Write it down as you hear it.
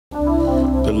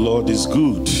Lord is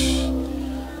good.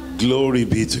 Glory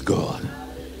be to God.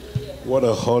 What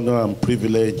a honor and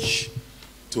privilege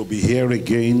to be here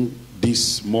again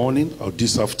this morning or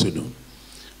this afternoon.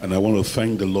 And I want to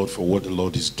thank the Lord for what the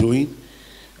Lord is doing.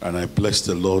 And I bless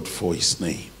the Lord for his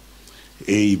name.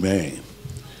 Amen.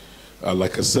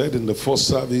 Like I said in the first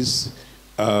service,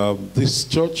 this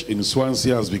church in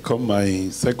Swansea has become my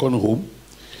second home.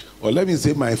 Or let me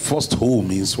say my first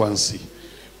home in Swansea.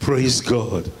 Praise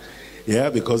God.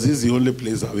 Yeah, because this is the only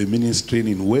place I've been ministering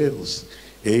in Wales.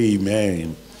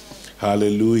 Amen.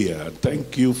 Hallelujah.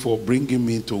 Thank you for bringing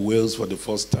me to Wales for the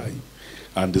first time,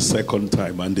 and the second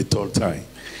time, and the third time.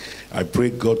 I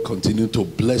pray God continue to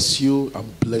bless you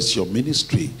and bless your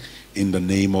ministry in the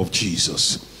name of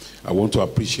Jesus. I want to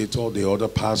appreciate all the other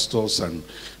pastors and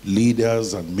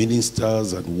leaders and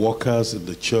ministers and workers in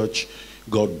the church.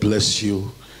 God bless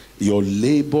you. Your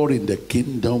labor in the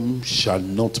kingdom shall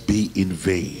not be in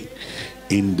vain.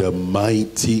 In the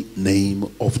mighty name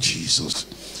of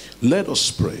Jesus. Let us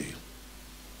pray.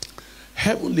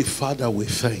 Heavenly Father, we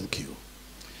thank you.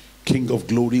 King of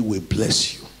glory, we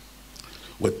bless you.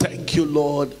 We thank you,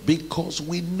 Lord, because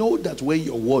we know that when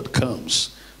your word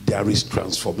comes, there is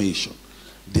transformation,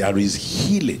 there is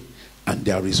healing, and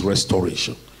there is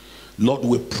restoration. Lord,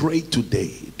 we pray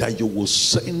today that you will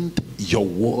send your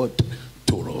word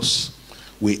to us.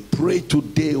 We pray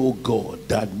today, oh God,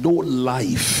 that no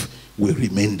life will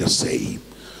remain the same.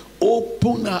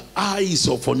 Open our eyes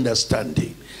of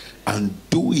understanding and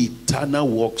do eternal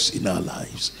works in our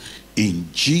lives. In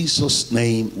Jesus'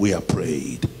 name we are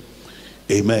prayed.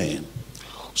 Amen.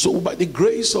 So by the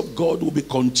grace of God, we'll be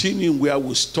continuing where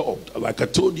we stopped. Like I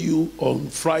told you on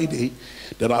Friday,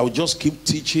 that I'll just keep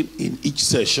teaching in each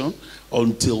session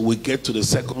until we get to the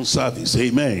second service.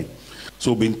 Amen.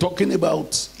 So we've been talking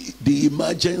about the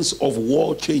emergence of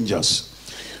world changers.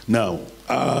 Now,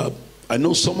 I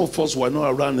know some of us were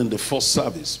not around in the first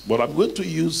service, but I'm going to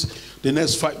use the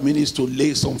next 5 minutes to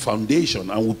lay some foundation,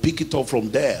 and we'll pick it up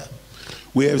from there.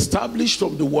 We established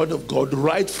from the Word of God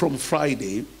right from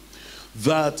Friday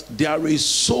that there is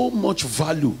so much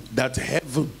value that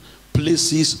heaven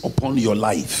places upon your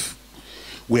life.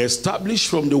 We established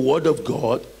from the Word of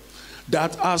God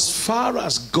that as far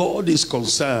as God is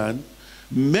concerned,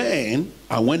 men,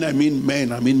 and when I mean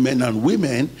men and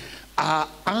women, are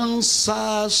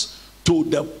answers to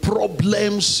the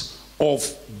problems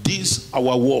of this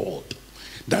our world.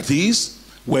 That is,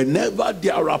 whenever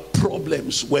there are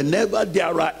problems, whenever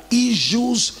there are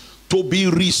issues to be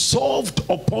resolved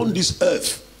upon this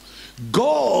earth,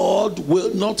 God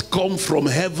will not come from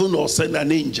heaven or send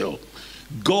an angel.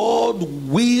 God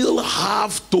will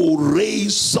have to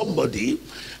raise somebody,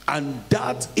 and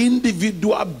that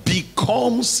individual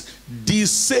becomes the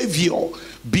savior,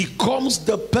 becomes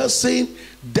the person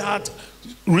that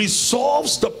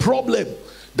resolves the problem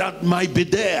that might be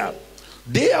there.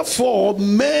 Therefore,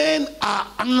 men are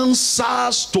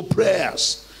answers to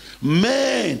prayers.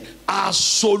 Men are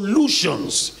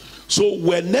solutions. So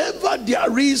whenever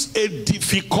there is a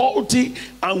difficulty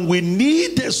and we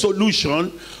need a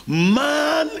solution,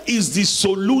 man is the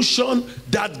solution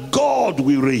that God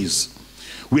will raise.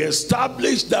 We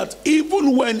established that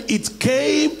even when it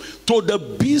came to the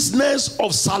business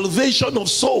of salvation of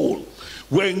soul,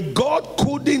 when God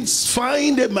couldn't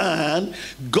find a man,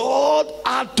 God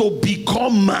had to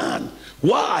become man.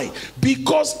 Why?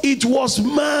 Because it was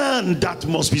man that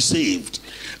must be saved.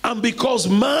 And because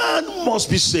man must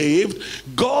be saved,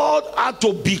 God had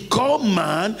to become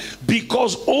man,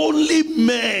 because only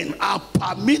men are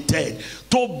permitted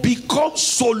to become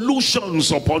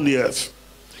solutions upon the earth.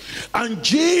 And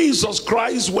Jesus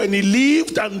Christ, when he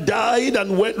lived and died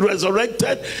and went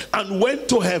resurrected and went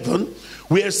to heaven,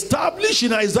 we established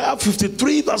in Isaiah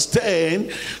 53 verse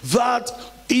 10 that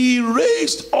he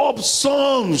raised up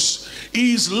sons.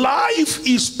 His life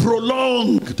is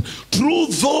prolonged through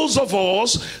those of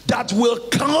us that will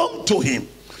come to him.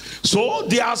 So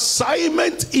the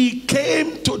assignment he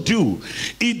came to do,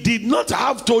 he did not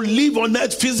have to live on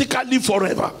earth physically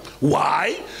forever.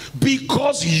 Why?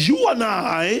 Because you and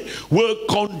I will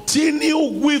continue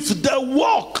with the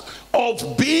work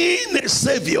of being a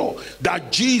savior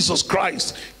that Jesus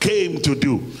Christ came to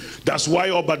do. That's why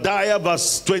Obadiah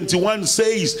verse 21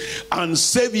 says, and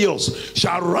saviors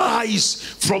shall rise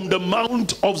from the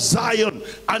mount of Zion,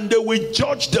 and they will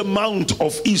judge the mount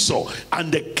of Esau,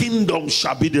 and the kingdom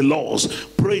shall be the Lord's.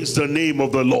 Praise the name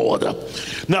of the Lord.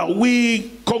 Now,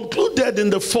 we concluded in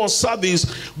the first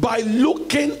service by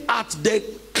looking at the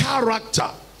character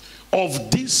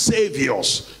of these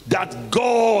saviors that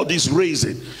God is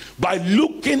raising. by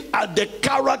looking at the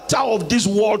character of these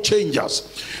world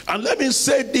changers. And let me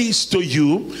say this to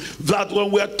you, that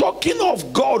when we're talking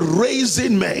of God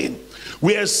raising men,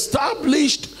 we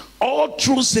established all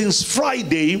through since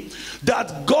Friday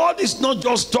that God is not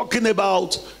just talking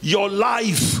about your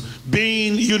life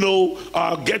being,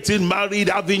 getting married,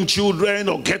 having children,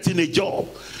 or getting a job.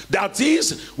 That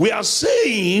is, we are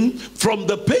saying from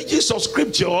the pages of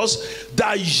scriptures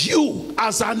that you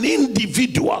as an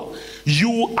individual,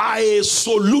 you are a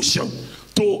solution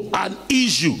to an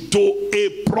issue, to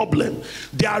a problem.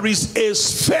 There is a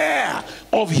sphere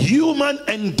of human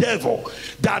endeavor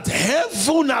that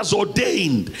heaven has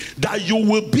ordained that you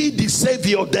will be the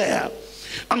savior there.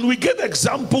 And we gave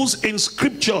examples in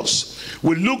scriptures.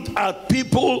 We looked at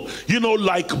people,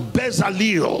 like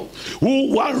Bezalel,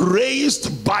 who were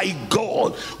raised by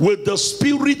God with the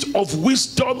spirit of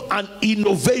wisdom and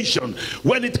innovation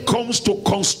when it comes to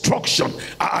construction.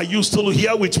 Are you still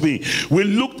here with me? We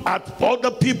looked at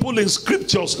other people in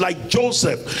scriptures like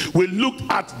Joseph. We looked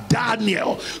at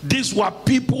Daniel. These were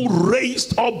people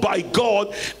raised up by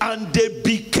God, and they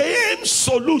became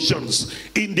solutions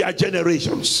in their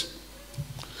generations.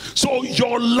 So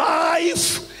your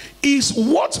life is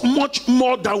much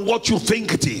more than what you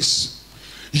think it is.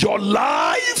 Your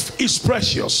life is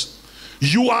precious.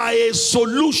 You are a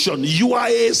solution. You are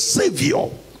a savior.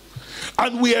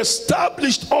 And we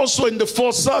established also in the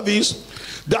first service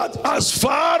that as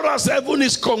far as heaven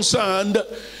is concerned,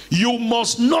 you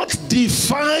must not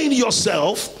define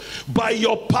yourself by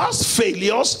your past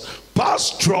failures,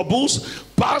 past troubles,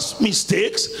 past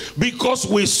mistakes, because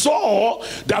we saw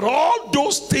that all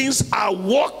those things are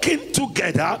working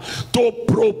together to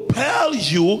propel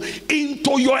you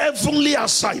into your heavenly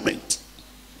assignment.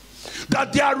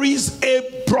 That there is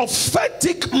a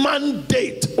prophetic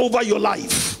mandate over your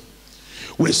life.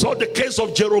 We saw the case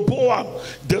of Jeroboam,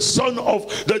 the son of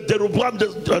Jeroboam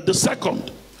the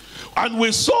second. And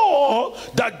we saw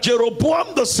that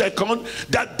Jeroboam the second,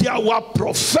 that there were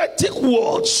prophetic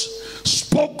words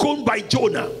spoken by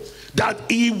Jonah, that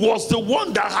he was the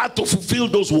one that had to fulfill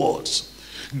those words.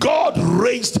 God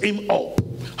raised him up.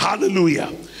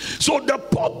 Hallelujah. So the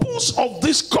purpose of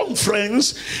this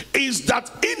conference is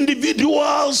that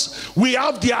individuals, we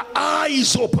have their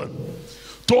eyes open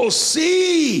to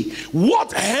see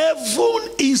what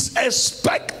heaven is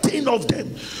expecting of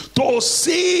them, to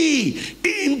see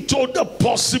into the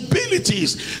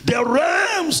possibilities, the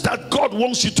realms that God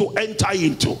wants you to enter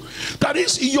into. That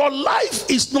is, your life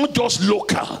is not just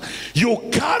local. You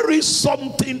carry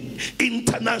something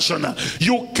international.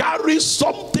 You carry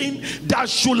something that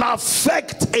should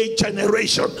affect a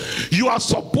generation. You are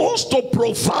supposed to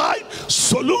provide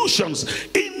solutions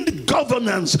in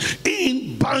governance,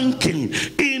 in banking,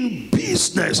 in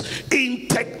business, in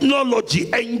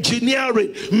technology,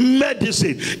 engineering,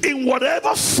 medicine, in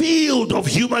whatever field of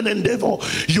human endeavor.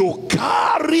 You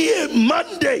carry a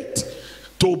mandate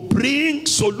to bring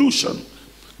solution.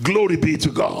 Glory be to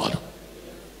God.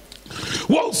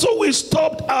 Well, so we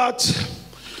stopped at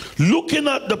looking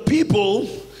at the people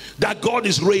that God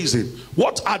is raising.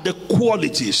 What are the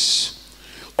qualities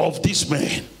of this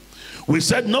man? We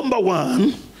said, number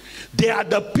one, they are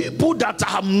the people that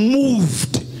are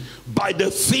moved by the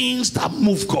things that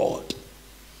move God.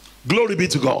 Glory be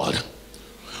to God.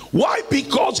 Why?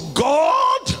 Because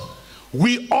God,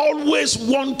 we always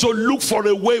want to look for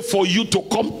a way for you to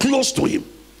come close to him.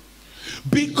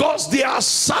 Because the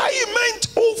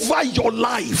assignment over your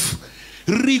life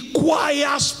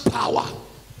requires power.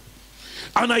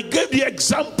 And I gave the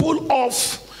example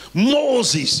of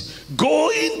Moses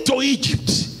going to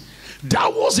Egypt.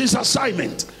 That was his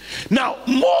assignment. Now,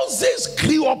 Moses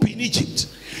grew up in Egypt.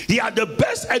 He had the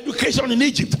best education in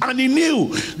Egypt, and he knew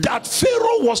that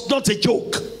Pharaoh was not a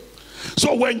joke.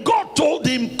 So when God told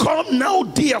him, come now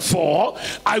therefore,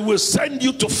 I will send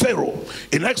you to Pharaoh,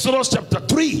 in Exodus chapter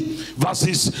 3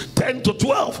 verses 10 to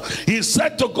 12, he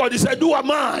said to God, he said, who am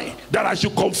I that I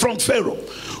should confront Pharaoh?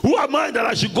 Who am I that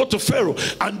I should go to Pharaoh?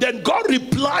 And then God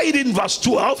replied in verse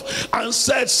 12 and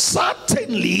said,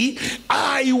 certainly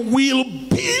I will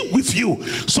be with you.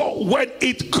 So when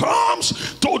it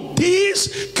comes to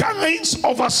these kinds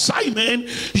of assignment,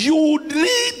 you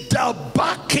need the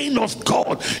backing of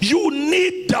God. You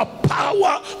need the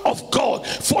power of God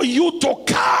for you to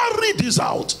carry this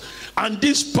out. And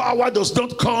this power does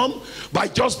not come by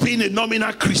just being a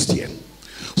nominal Christian.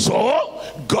 So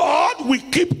God will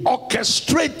keep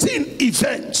orchestrating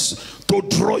events to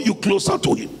draw you closer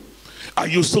to him. Are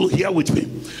you still here with me?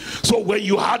 So when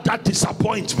you had that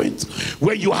disappointment,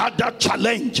 when you had that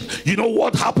challenge, you know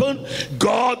what happened?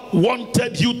 God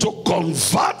wanted you to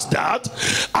convert that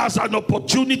as an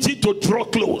opportunity to draw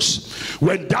close.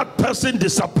 When that person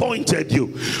disappointed you,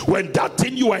 when that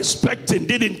thing you were expecting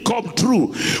didn't come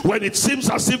true, when it seems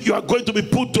as if you are going to be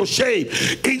put to shame,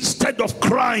 instead of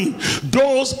crying,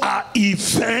 those are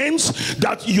events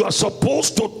that you are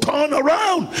supposed to turn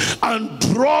around and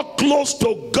draw close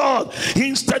to God.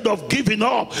 Instead of giving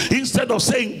up, instead of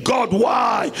saying, God,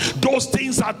 why? Those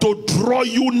things are to draw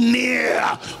you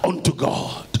near unto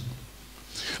God.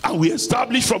 And we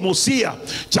established from Hosea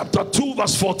chapter 2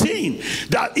 verse 14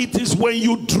 that it is when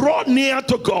you draw near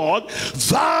to God,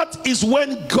 that is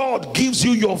when God gives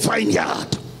you your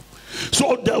vineyard.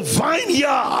 So the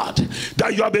vineyard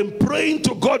that you have been praying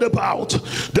to God about,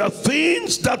 the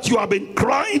things that you have been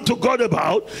crying to God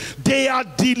about, they are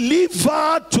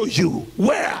delivered to you.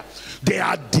 Where? They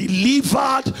are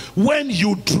delivered when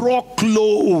you draw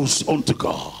close unto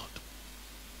God.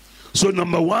 So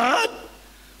number one,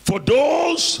 for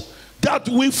those that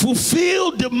will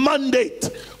fulfill the mandate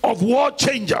of world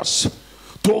changers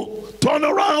to turn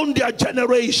around their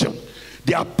generation,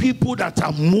 they are people that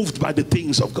are moved by the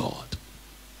things of God.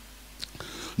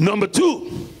 Number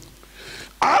two,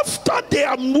 after they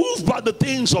are moved by the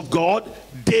things of God,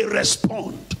 they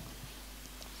respond.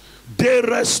 They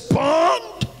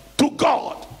respond to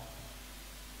God.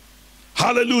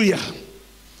 Hallelujah.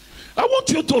 I want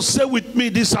you to say with me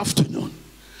this afternoon,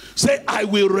 say, I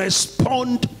will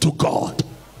respond to God.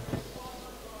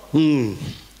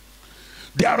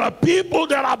 There are people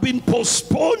that have been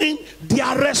postponing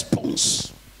their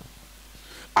response.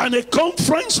 And a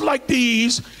conference like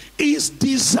this is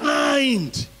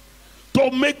designed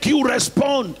to make you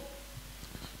respond.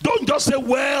 Don't just say,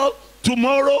 well,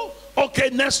 tomorrow, okay,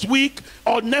 next week,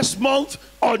 or next month,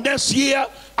 or next year,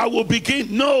 I will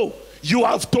begin. No, you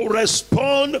have to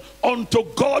respond unto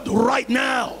God right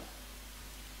now.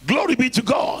 Glory be to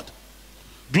God.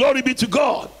 Glory be to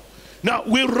God. Now,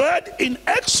 we read in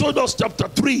Exodus chapter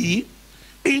 3,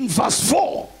 in verse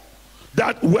 4,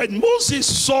 that when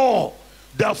Moses saw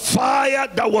the fire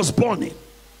that was burning,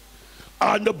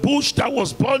 and the bush that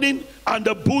was burning, and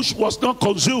the bush was not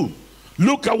consumed,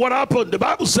 look at what happened. The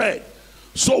Bible said,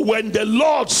 so when the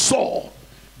Lord saw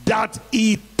that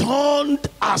he turned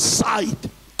aside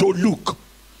to look,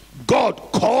 God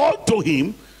called to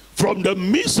him from the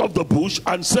midst of the bush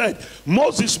and said,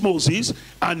 Moses, Moses.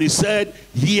 And he said,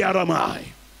 here am I.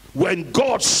 When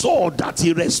God saw that,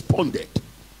 he responded.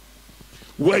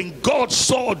 When God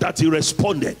saw that, he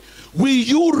responded. Will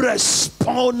you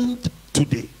respond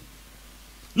today?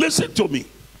 Listen to me.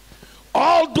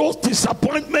 All those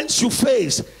disappointments you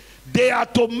face, they are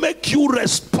to make you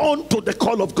respond to the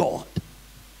call of God.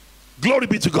 Glory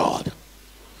be to God.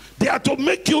 They are to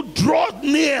make you draw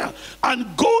near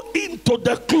and go into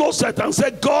the closet and say,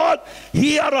 God,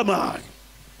 here am I.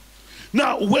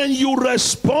 Now, when you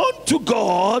respond to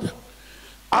God,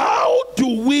 how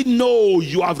do we know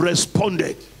you have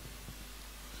responded?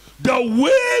 The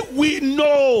way we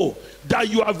know that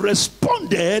you have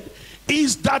responded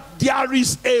is that there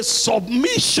is a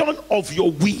submission of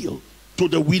your will to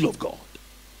the will of God.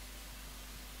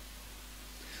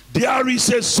 There is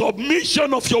a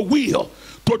submission of your will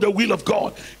to the will of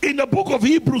God. In the book of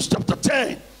Hebrews chapter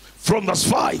 10 from verse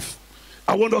 5,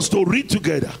 I want us to read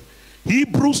together.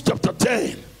 Hebrews chapter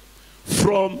 10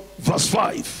 from verse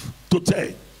 5 to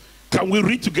 10. Can we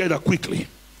read together quickly?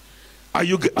 Are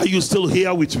you still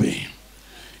here with me?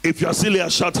 If you are still here,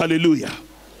 shout hallelujah.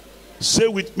 Say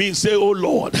with me, say, oh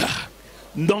Lord,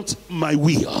 not my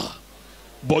will,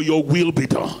 but your will be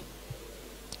done.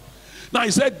 Now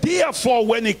he said, therefore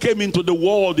when he came into the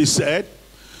world, he said,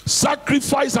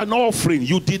 sacrifice and offering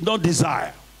you did not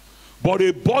desire, but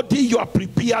a body you are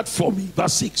prepared for me.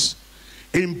 Verse 6.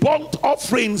 In burnt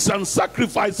offerings and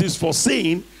sacrifices for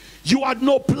sin, you had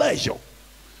no pleasure.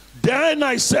 Then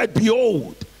I said,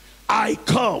 behold, I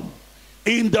come.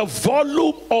 In the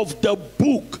volume of the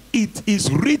book it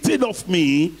is written of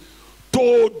me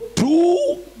to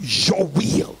do your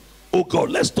will. Oh God,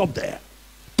 let's stop there.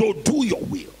 To do your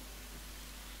will.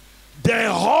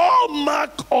 The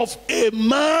hallmark of a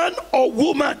man or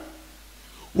woman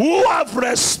who have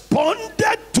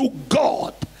responded to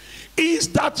God is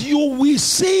that you will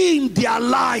see in their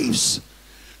lives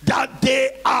that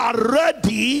they are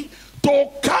ready to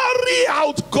carry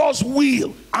out God's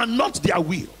will and not their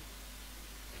will.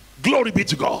 Glory be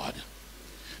to God.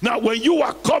 Now, when you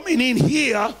are coming in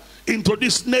here into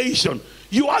this nation,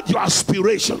 you had your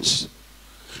aspirations.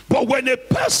 But when a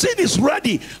person is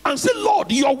ready and say,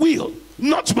 Lord, your will,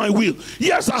 not my will.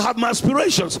 Yes, I have my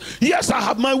aspirations. Yes, I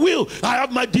have my will. I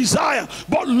have my desire.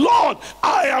 But Lord,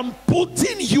 I am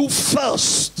putting you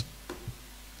first.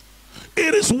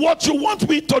 It is what you want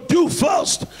me to do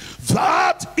first.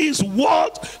 That is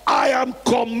what I am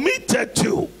committed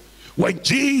to. When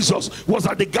Jesus was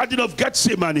at the Garden of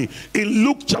Gethsemane, in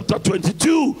Luke chapter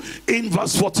 22, in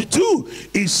verse 42,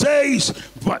 he says,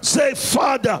 say,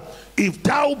 Father, if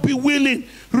thou be willing,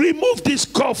 remove this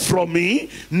cup from me.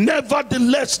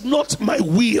 Nevertheless, not my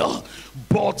will,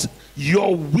 but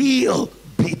your will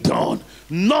be done.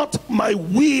 Not my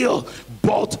will,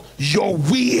 but your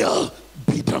will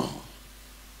be done.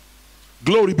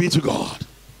 Glory be to God.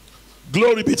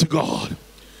 Glory be to God.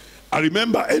 I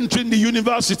remember entering the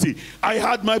university. I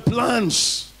had my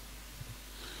plans.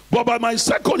 But by my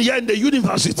second year in the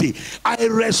university, I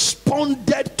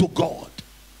responded to God.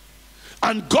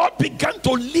 And God began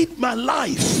to lead my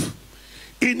life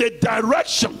in a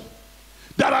direction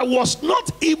that I was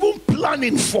not even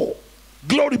planning for.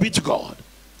 Glory be to God.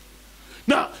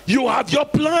 Now, you have your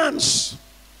plans.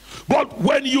 But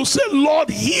when you say, Lord,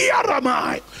 here am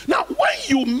I. Now, when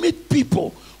you meet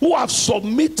people who have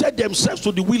submitted themselves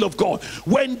to the will of God,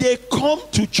 when they come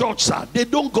to church, sir, they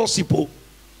don't gossip.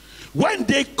 When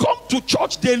they come to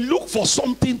church, they look for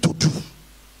something to do.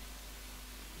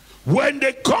 When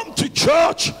they come to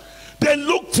church, they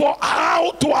look for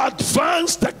how to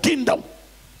advance the kingdom.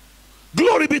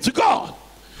 Glory be to God.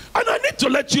 And I need to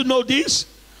let you know this.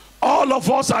 All of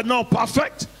us are not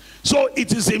perfect. So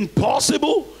it is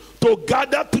impossible to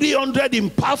gather 300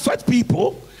 imperfect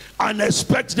people and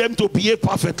expect them to behave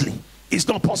perfectly. It's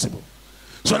not possible.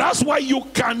 So that's why you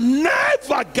can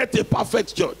never get a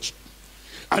perfect church.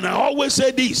 And I always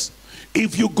say this: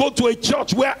 if you go to a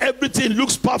church where everything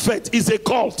looks perfect, it's a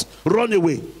cult. Run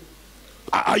away.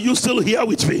 Are you still here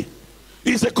with me?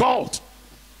 It's a cult.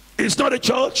 It's not a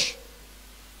church.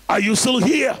 Are you still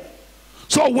here?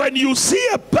 So when you see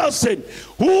a person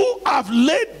who have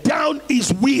laid down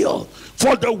his will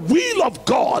for the will of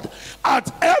God,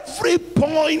 at every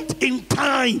point in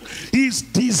time, his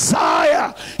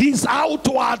desire is how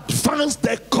to advance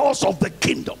the cause of the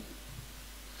kingdom.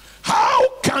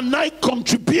 How can I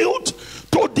contribute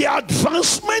to the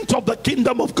advancement of the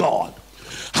kingdom of God?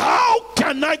 How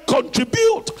can I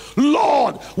contribute?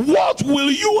 Lord, what will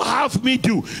you have me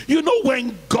do? You know,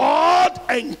 when God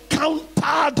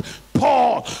encountered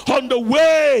Paul on the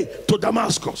way to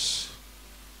Damascus,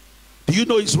 do you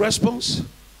know his response?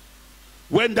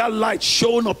 When that light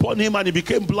shone upon him and he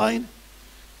became blind,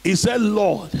 he said,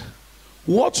 Lord,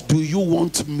 what do you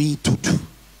want me to do?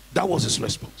 That was his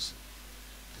response.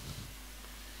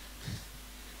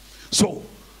 So,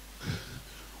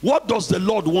 what does the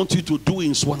Lord want you to do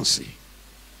in Swansea?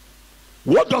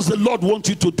 What does the Lord want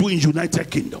you to do in United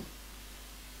Kingdom?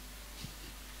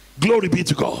 Glory be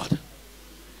to God.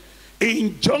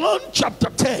 In John chapter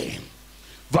 10,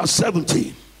 verse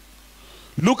 17,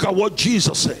 look at what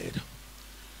Jesus said.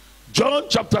 John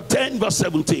chapter 10, verse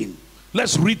 17.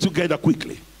 Let's read together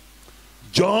quickly.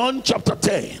 John chapter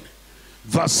 10,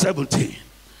 verse 17.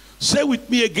 Say with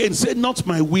me again. Say, not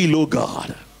my will, O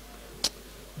God,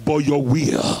 but your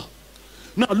will.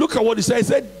 Now look at what he said. He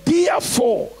said,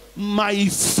 therefore my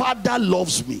Father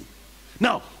loves me.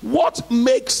 Now, what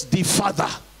makes the Father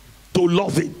to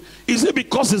love him? Is it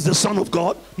because he's the Son of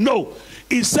God? No.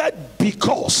 He said,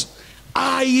 because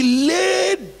I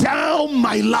laid down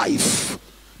my life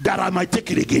that I might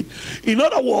take it again. In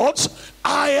other words,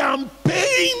 I am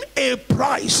paying a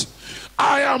price.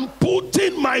 I am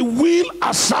putting my will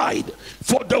aside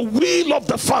for the will of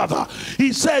the Father.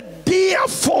 He said,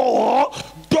 therefore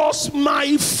does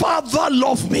my Father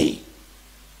love me.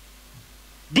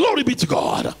 Glory be to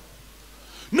God.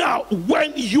 Now,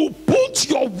 when you put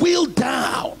your will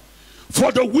down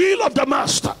for the will of the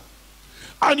Master,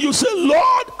 and you say,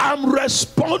 Lord, I'm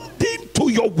responding to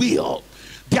your will,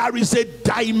 there is a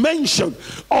dimension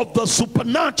of the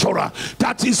supernatural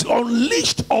that is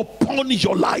unleashed upon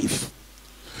your life.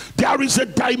 There is a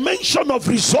dimension of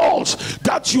results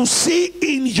that you see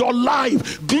in your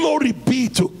life. Glory be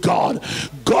to God.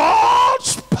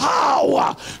 God's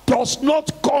power does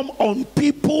not come on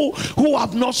people who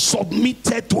have not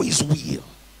submitted to his will.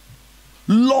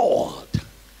 Lord,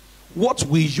 what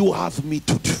will you have me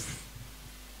to do?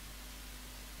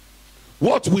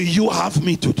 What will you have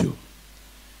me to do?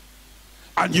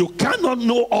 And you cannot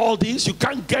know all this, you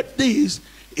can't get this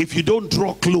if you don't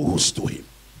draw close to him.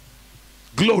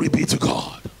 Glory be to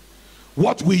God.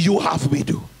 What will you have me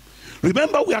do?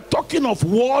 Remember, we are talking of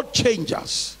world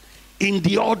changers in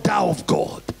the order of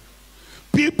God.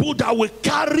 People that will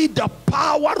carry the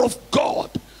power of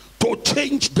God to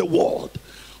change the world.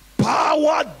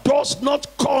 Power does not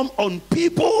come on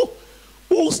people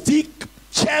who still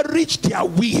cherish their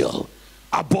will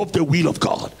above the will of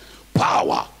God.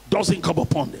 Power doesn't come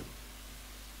upon them.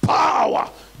 Power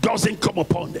doesn't come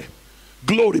upon them.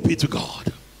 Glory be to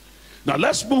God. Now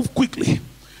let's move quickly.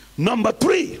 Number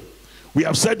 3, we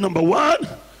have said number 1,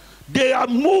 they are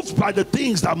moved by the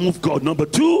things that move God. Number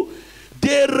 2,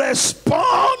 they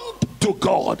respond to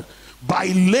God by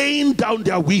laying down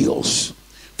their wills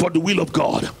for the will of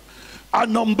God.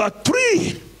 And number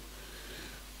 3,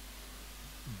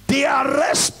 their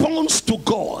response to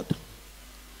God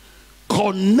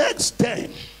connects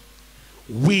them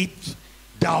with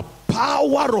the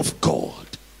power of God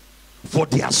for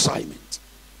the assignment.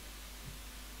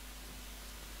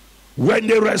 When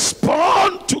they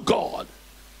respond to God,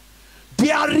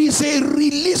 there is a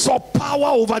release of power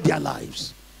over their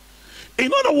lives. In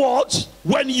other words,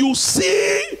 when you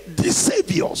see the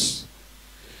saviors,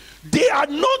 they are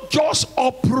not just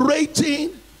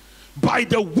operating by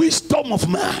the wisdom of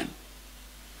man.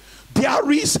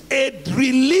 There is a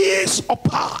release of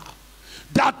power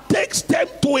that takes them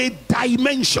to a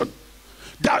dimension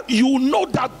that you know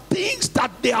that things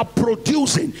that they are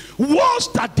producing,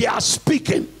 words that they are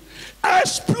speaking,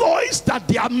 exploits that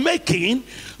they are making,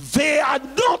 they are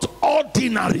not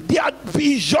ordinary. They are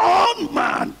beyond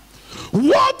man.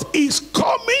 What is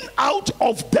coming out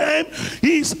of them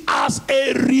is as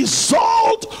a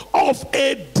result of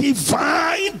a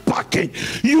divine backing.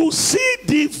 You see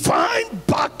divine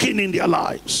backing in their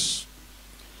lives.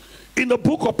 In the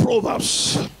book of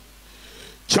Proverbs,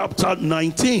 chapter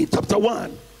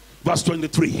 1, verse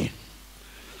 23.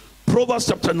 Proverbs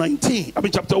chapter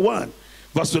 1,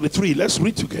 verse 23. Let's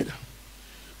read together.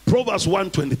 Proverbs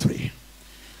 1:23.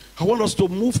 I want us to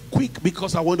move quick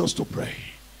because I want us to pray.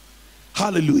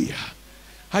 Hallelujah.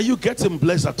 Are you getting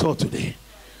blessed at all today?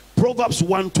 Proverbs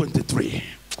 1:23.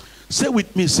 Say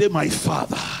with me, say, my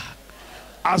Father,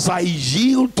 as I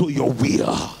yield to your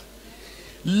will,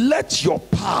 let your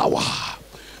power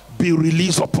be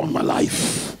released upon my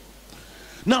life.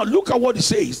 Now look at what he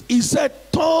says. He said,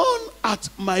 turn at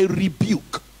my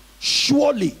rebuke.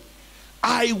 Surely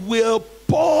I will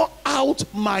pour out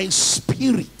my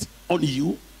spirit on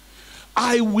you.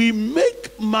 I will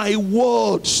make my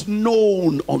words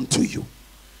known unto you.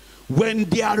 When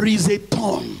there is a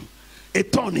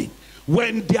turning,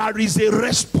 when there is a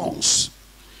response,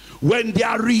 when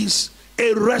there is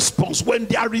a response, when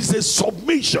there is a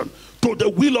submission to the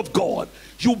will of God,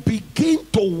 you begin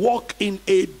to walk in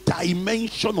a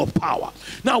dimension of power.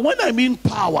 Now, when I mean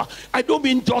power, I don't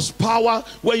mean just power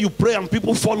where you pray and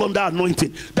people fall under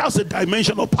anointing. That's a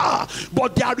dimension of power.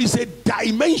 But there is a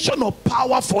dimension of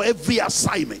power for every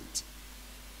assignment.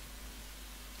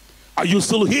 Are you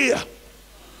still here?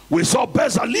 We saw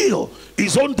Bezalel,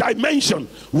 his own dimension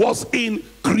was in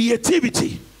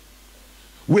creativity.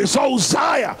 We saw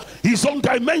Uzziah, his own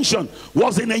dimension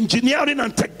was in engineering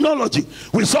and technology.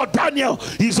 We saw Daniel,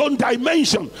 his own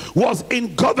dimension was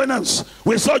in governance.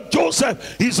 We saw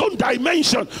Joseph, his own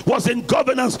dimension was in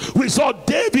governance. We saw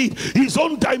David, his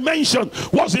own dimension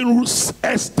was in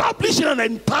establishing an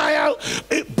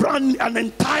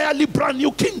entirely brand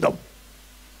new kingdom.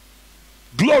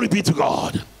 Glory be to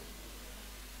God.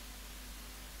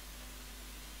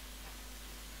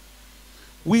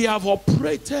 We have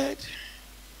operated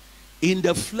in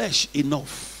the flesh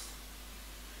enough.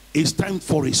 It's time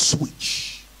for a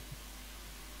switch.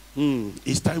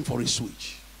 It's time for a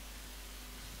switch.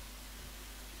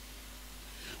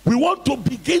 We want to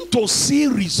begin to see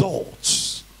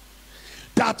results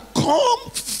that come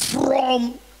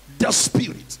from the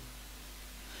Spirit.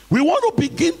 We want to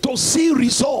begin to see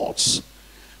results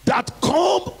that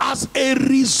come as a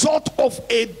result of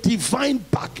a divine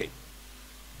backing.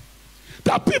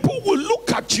 That people will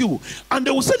look at you and they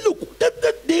will say, look,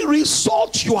 the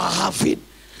result you are having,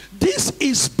 this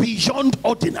is beyond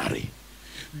ordinary.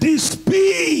 The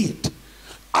speed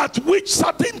at which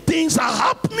certain things are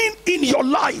happening in your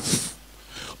life.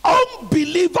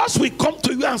 Unbelievers will come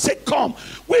to you and say, come,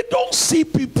 we don't see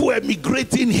people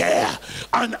emigrating here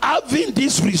and having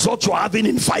this result you're having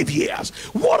in 5 years.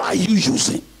 What are you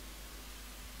using?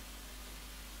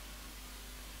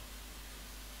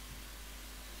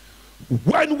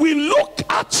 When we look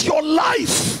at your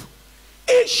life,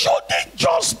 it shouldn't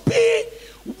just be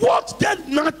what the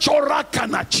natural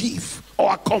can achieve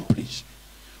or accomplish.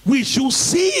 We should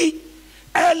see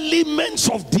elements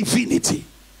of divinity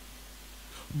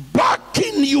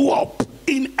backing you up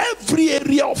in every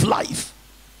area of life.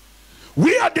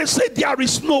 Where they say there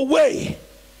is no way,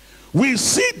 we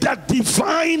see the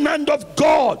divine hand of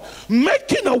God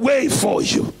making a way. way for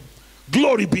you.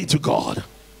 Glory be to God.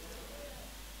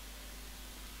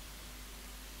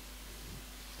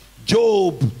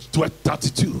 Job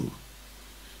 32,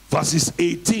 verses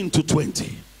 18 to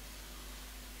 20.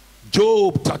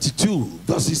 Job 32,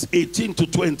 verses 18 to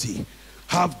 20,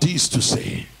 have this to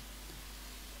say.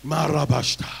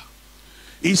 Marabashta.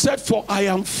 He said, for I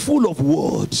am full of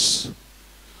words.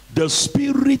 The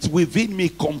spirit within me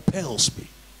compels me.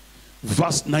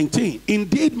 Verse 19.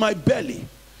 Indeed, my belly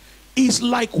is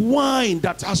like wine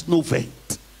that has no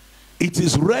vent. It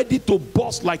is ready to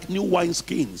burst like new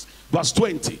wineskins. Verse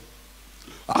 20.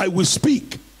 I will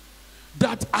speak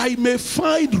that I may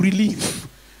find relief.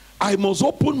 I must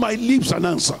open my lips and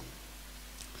answer.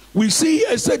 We see here,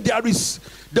 I said, there is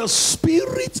the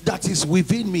spirit that is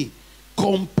within me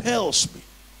compels me.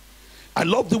 I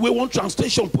love the way one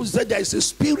translation puts it. There is a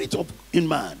spirit in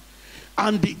man,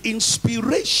 and the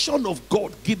inspiration of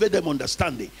God giveth them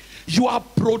understanding. You are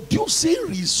producing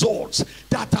results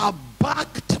that are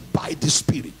backed by the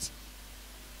spirit.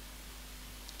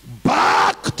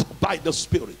 Backed by the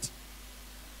spirit.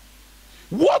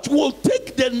 What will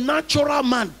take the natural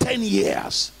man 10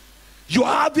 years, you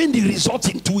are having the result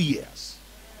in 2 years.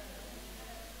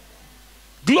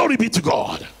 Glory be to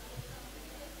God.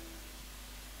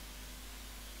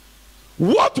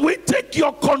 What will take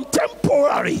your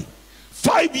contemporary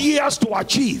 5 years to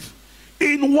achieve,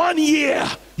 in 1 year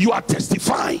you are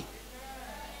testifying.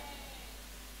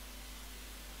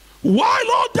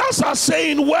 While others are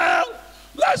saying, well,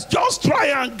 let's just try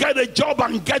and get a job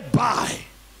and get by.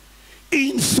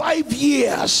 In 5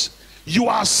 years, you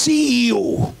are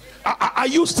CEO. Are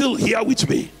you still here with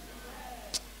me?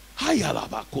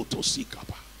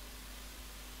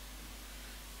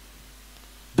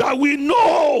 That we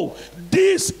know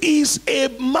this is a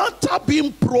matter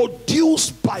being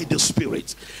produced by the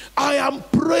Spirit. I am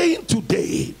praying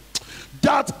today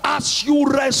that as you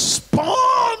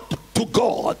respond to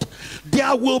God,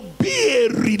 there will be a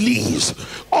release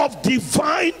of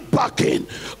divine backing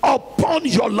upon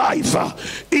your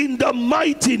life in the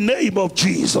mighty name of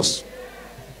Jesus.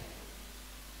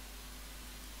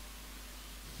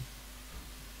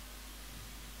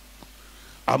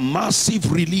 A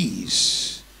massive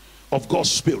release of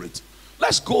God's Spirit.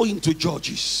 Let's go into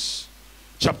Judges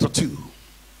chapter 2.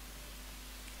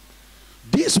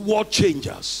 These world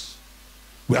changers,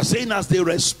 we are saying, as they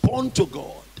respond to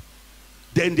God,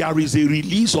 then there is a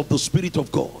release of the Spirit of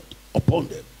God upon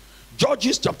them.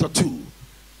 Judges chapter 2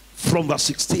 from verse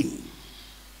 16.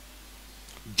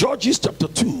 Judges chapter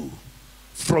 2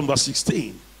 from verse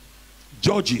 16.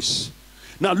 Judges.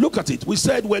 Now look at it. We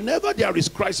said whenever there is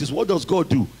crisis, what does God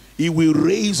do? He will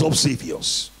raise up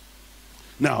saviors.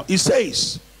 Now it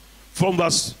says from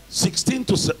verse 16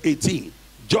 to 18,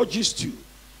 Judges 2.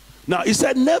 Now he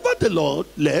said,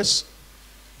 nevertheless,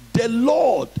 the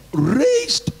Lord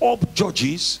raised up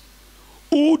judges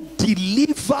who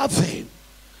deliver them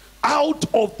out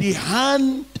of the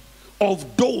hand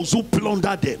of those who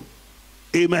plunder them.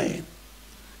 Amen.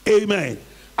 Amen.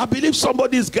 I believe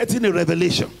somebody is getting a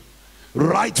revelation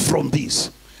right from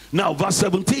this. Now verse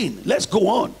 17, let's go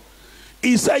on.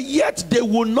 He said, yet they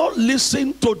will not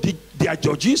listen to their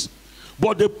judges,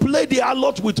 but they play the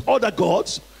harlot with other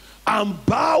gods and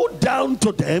bow down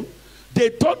to them. They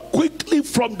turn quickly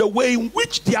from the way in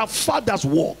which their fathers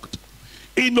walked.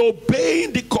 In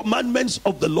obeying the commandments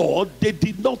of the Lord, they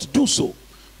did not do so.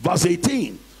 Verse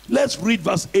 18. Let's read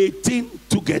verse 18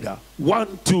 together.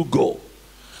 1, 2, go.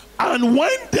 And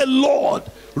when the Lord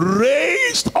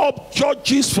raised up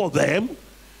judges for them,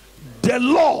 the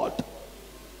Lord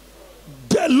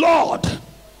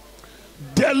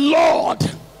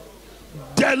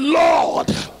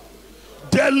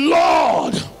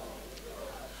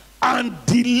and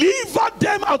delivered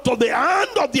them out of the hand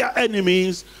of their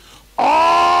enemies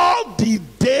all the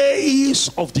days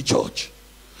of the judge.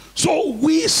 So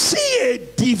we see a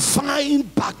divine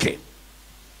backing.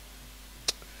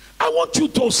 I want you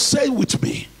to say with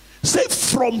me, say,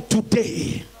 from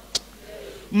today,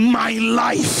 my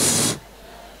life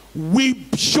will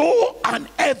show an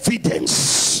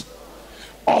evidence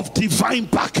of divine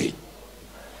backing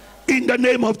in the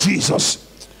name of Jesus.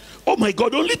 Oh my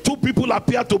God, only 2 people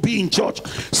appear to be in church.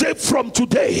 Say, from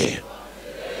today,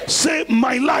 say,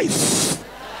 my life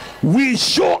will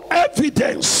show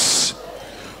evidence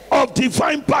of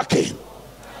divine backing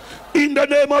in the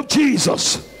name of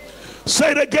Jesus.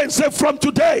 Say it again. Say, from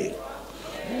today,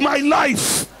 my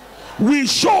life will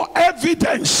show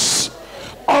evidence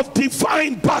of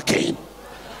divine backing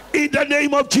in the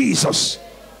name of Jesus.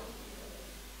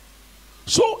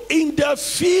 So in the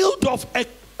field of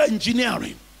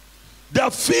engineering, the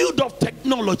field of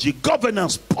technology,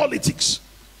 governance, politics,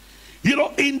 you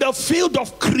know, in the field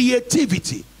of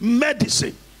creativity,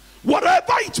 medicine,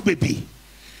 whatever it may be,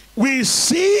 we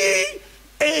see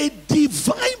a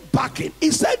divine backing.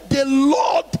 He said the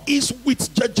Lord is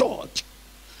with the judge.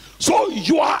 So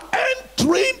you are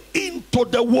entering into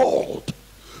the world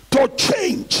to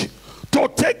change,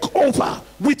 to take over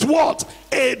with what?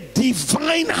 A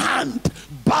divine hand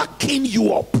backing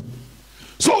you up.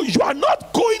 So you are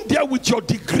not going there with your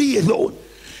degree alone.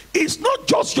 It's not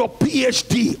just your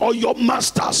PhD or your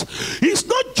master's. It's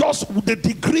not just the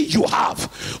degree you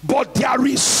have, but there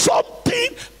is something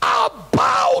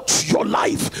about your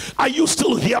life. Are you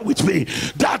still here with me?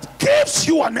 That gives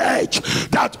you an edge,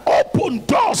 that opens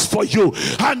doors for you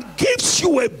and gives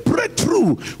you a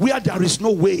breakthrough where there is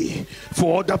no way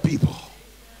for other people.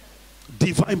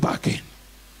 Divine backing.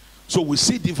 So we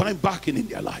see divine backing in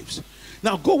their lives.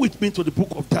 Now go with me to the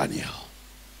book of Daniel.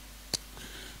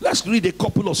 Let's read a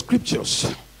couple of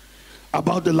scriptures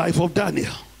about the life of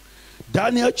Daniel.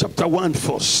 Daniel chapter 1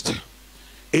 first.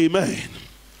 Amen.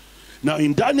 Now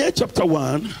in Daniel chapter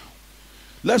 1,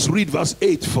 let's read verse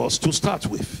 8 first to start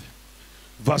with.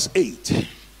 Verse 8.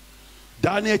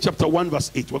 Daniel chapter 1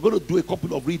 verse 8. We're going to do a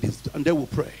couple of readings and then we'll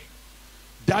pray.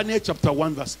 Daniel chapter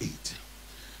 1 verse 8.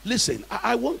 Listen,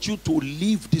 I want you to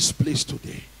leave this place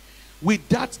today with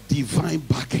that divine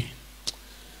backing.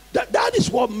 That is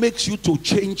what makes you to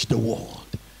change the world.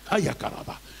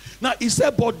 Now he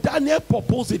said, but Daniel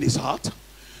proposed in his heart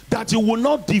that he will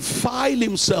not defile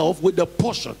himself with the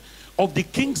portion of the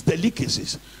king's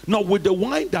delicacies, nor with the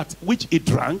wine which he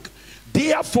drank.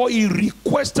 Therefore he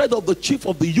requested of the chief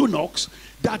of the eunuchs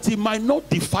that he might not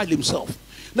defile himself.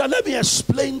 Now let me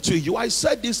explain to you. I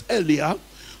said this earlier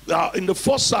in the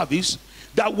first service,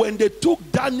 that when they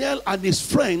took Daniel and his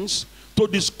friends to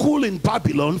the school in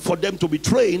Babylon for them to be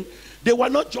trained, they were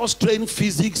not just trained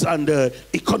physics and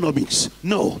economics.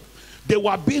 No, they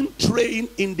were being trained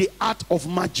in the art of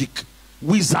magic,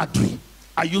 wizardry.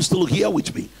 Are you still here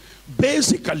with me?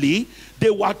 Basically,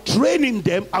 they were training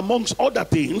them, amongst other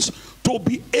things, to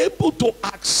be able to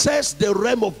access the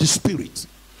realm of the spirit,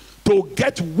 to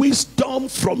get wisdom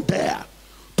from there,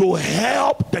 to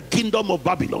help the kingdom of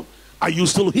Babylon. Are you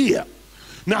still here?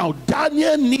 Now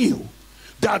Daniel knew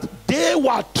that they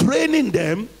were training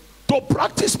them to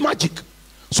practice magic.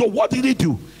 So what did he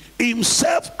do?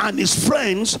 Himself and his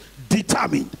friends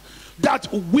determined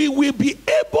that we will be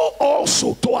able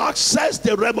also to access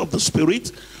the realm of the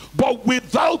spirit, but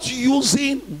without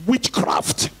using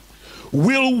witchcraft.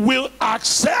 We will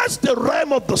access the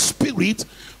realm of the spirit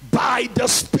by the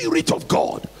Spirit of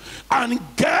God and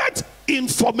get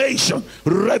information,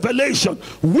 revelation,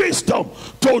 wisdom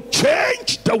to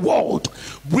change the world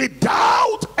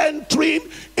without entering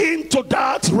into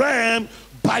that realm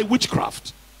by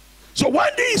witchcraft. So when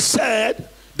he said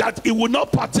that he would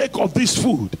not partake of this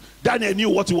food, Daniel knew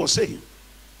what he was saying.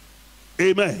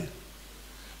 Amen.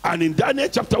 And in Daniel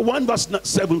chapter 1 verse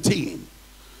 17,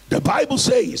 the Bible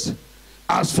says,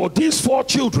 as for these 4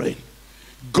 children,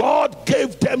 God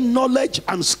gave them knowledge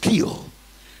and skill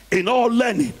in all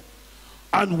learning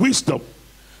and wisdom,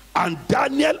 and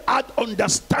Daniel had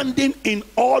understanding in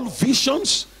all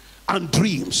visions and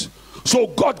dreams. So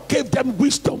God gave them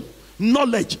wisdom,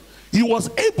 knowledge. He was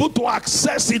able to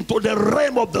access into the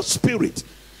realm of the spirit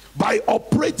by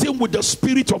operating with the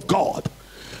Spirit of God.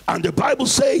 And the Bible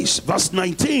says, verse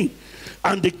 19,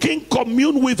 and the king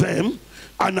communed with them,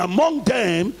 and among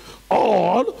them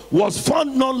all was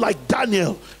found none like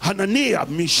Daniel, Hananiah,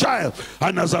 Mishael,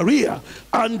 and Azariah,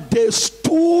 and they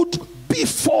stood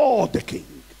before the king.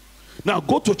 Now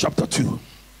go to chapter 2.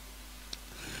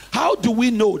 How do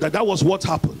we know that that was what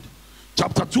happened?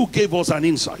 Chapter 2 gave us an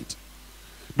insight.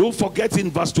 Don't forget, in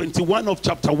verse 21 of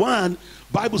chapter 1,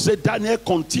 Bible said Daniel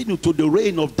continued to the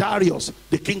reign of Darius,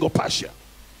 the king of Persia.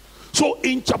 So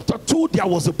in chapter 2 there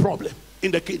was a problem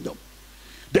in the kingdom.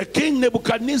 The king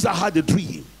Nebuchadnezzar had a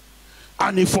dream,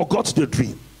 and he forgot the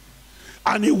dream,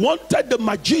 and he wanted the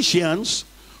magicians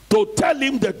to tell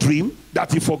him the dream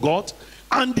that he forgot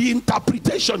and the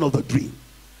interpretation of the dream.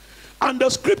 And the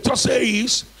scripture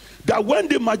says that when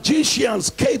the magicians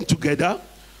came together,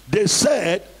 they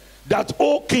said that,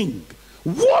 "O king,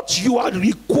 what you are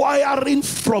requiring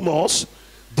from us,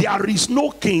 there is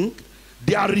no king,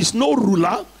 there is no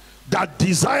ruler that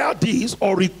desires this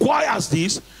or requires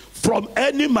this from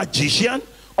any magician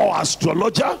or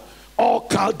astrologer or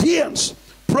Chaldeans."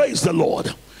 Praise the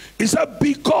Lord. He said,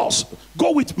 because,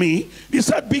 go with me, he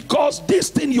said, because this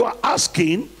thing you are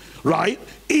asking, right,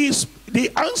 is the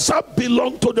answer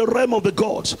belong to the realm of the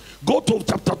gods. Go to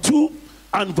chapter 2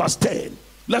 and verse 10.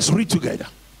 Let's read together.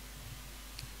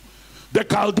 The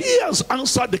Chaldeans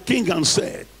answered the king and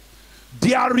said,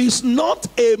 there is not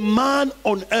a man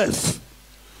on earth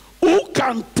who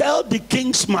can tell the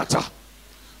king's matter.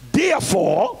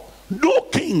 Therefore, no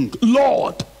king,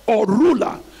 lord, or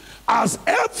ruler has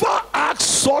ever asked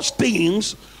such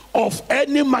things of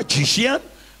any magician,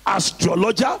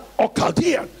 astrologer, or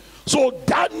Chaldean. So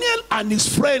Daniel and his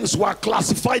friends were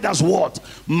classified as what?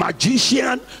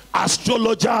 Magician,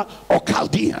 astrologer, or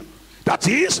Chaldean. That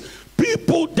is,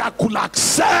 people that could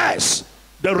access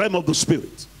the realm of the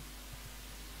spirit.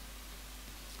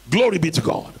 Glory be to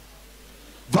God.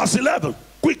 Verse 11,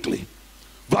 quickly.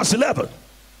 Verse 11.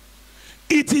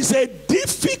 It is a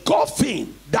difficult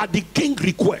thing that the king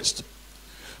requests,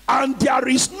 and there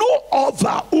is no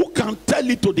other who can tell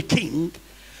it to the king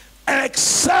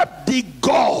except the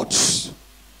gods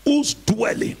whose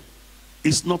dwelling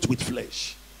is not with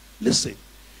flesh. Listen,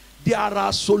 there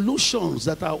are solutions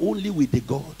that are only with the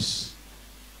gods.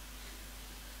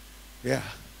 Yeah.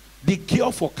 The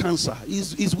cure for cancer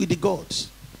is with the gods.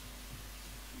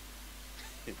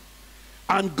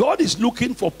 And God is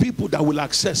looking for people that will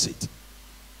access it.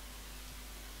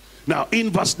 Now, in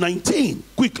verse 19,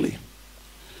 quickly,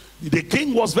 the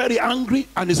king was very angry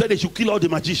and he said they should kill all the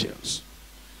magicians.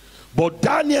 But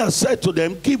Daniel said to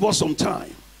them, give us some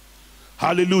time.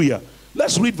 Hallelujah.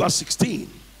 Let's read verse 16.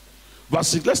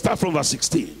 Let's start from verse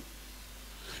 16.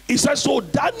 He says, so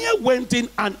Daniel went in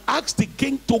and asked the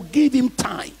king to give him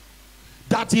time,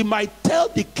 that he might tell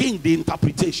the king the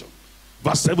interpretation.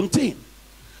 Verse 17.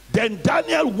 Then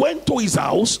Daniel went to his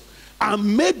house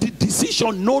and made the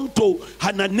decision known to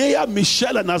Hananiah,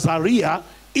 Mishael, and Azariah,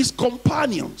 his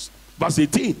companions. Verse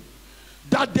 18.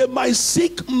 That they might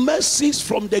seek mercies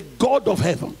from the God of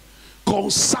heaven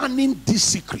concerning this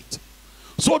secret,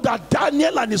 so that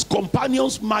Daniel and his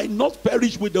companions might not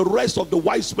perish with the rest of the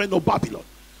wise men of Babylon.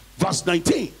 Verse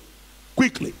 19,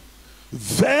 quickly.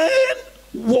 Then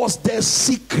was the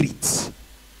secret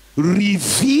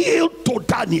revealed to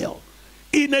Daniel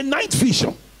in a night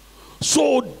vision.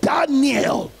 So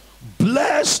Daniel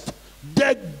blessed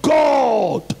the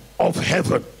God of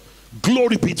heaven.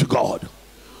 Glory be to God.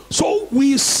 So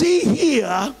we see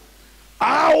here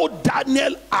how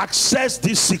Daniel accessed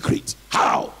this secret.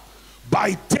 How?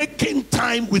 By taking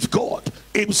time with God,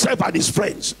 himself and his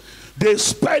friends. They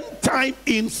spent time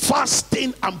in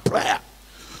fasting and prayer.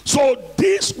 So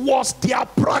this was their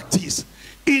practice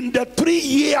in the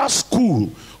 3-year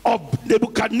school of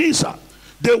Nebuchadnezzar.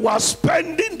 They were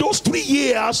spending those 3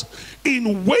 years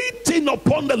in waiting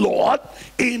upon the Lord,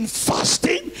 in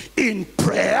fasting, in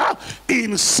prayer,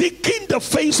 in seeking the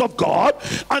face of God.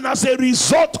 And as a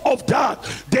result of that,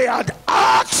 they had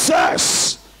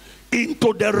access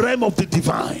into the realm of the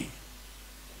divine.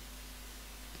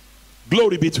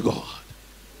 Glory be to God.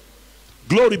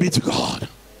 Glory be to God.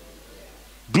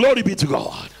 Glory be to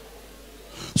God.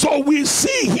 So we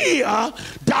see here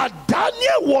that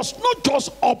Daniel was not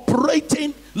just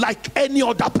operating like any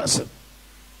other person.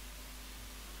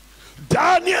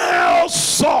 Daniel's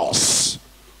source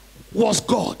was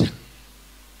God.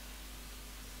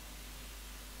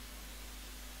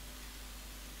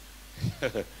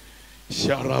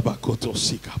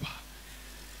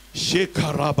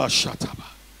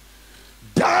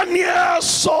 Daniel's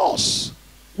source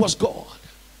was God.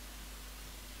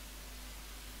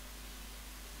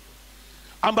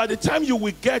 And by the time you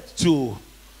will get to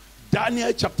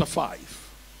Daniel chapter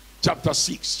 5, chapter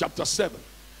 6, chapter 7,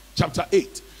 chapter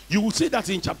 8, you will see that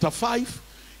in chapter 5,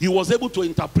 he was able to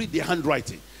interpret the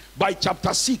handwriting. By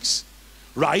chapter 6,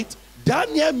 right,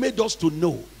 Daniel made us to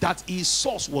know that his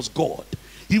source was God.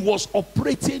 He was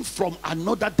operating from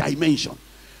another dimension,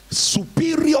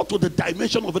 superior to the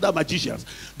dimension of other magicians.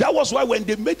 That was why when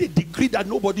they made a decree that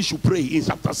nobody should pray in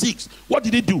chapter 6, what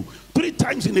did he do? 3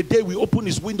 times in a day we open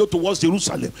his window towards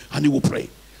Jerusalem and he will pray.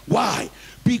 Why?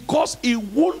 Because he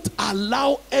won't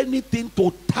allow anything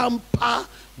to tamper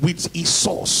with his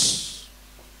source.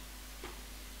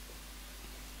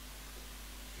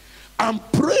 I'm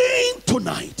praying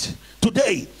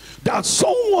today, that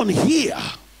someone here,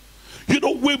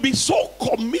 will be so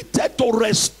committed to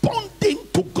responding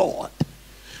to God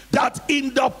that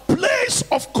in the place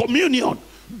of communion,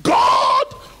 God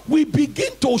will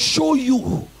begin to show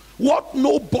you what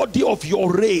nobody of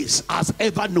your race has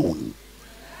ever known.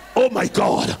 Oh my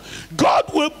God.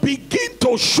 God will begin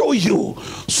to show you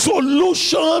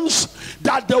solutions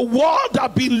that the world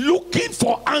have been looking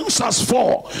for answers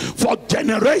for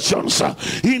generations,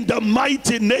 in the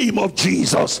mighty name of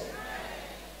Jesus.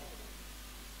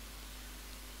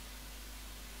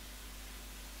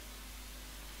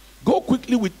 Go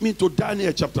quickly with me to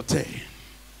Daniel chapter 10,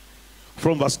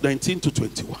 from verse 19 to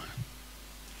 21.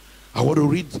 I want to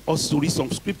read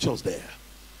some scriptures there,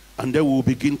 and then we'll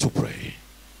begin to pray.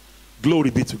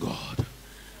 Glory be to God.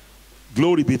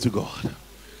 Glory be to God.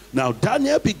 Now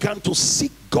Daniel began to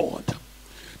seek God.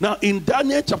 Now in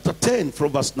Daniel chapter 10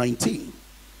 from verse 19,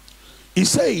 he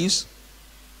says,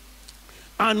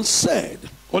 and said,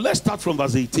 or let's start from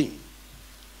verse 18.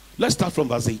 Let's start from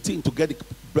verse 18 to get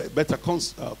a better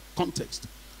context.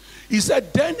 He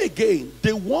said, then again,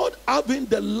 the word having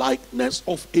the likeness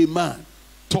of a man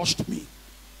touched me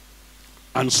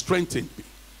and strengthened me.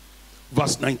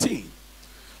 Verse 19.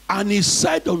 And he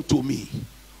said unto me,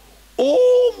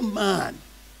 O man,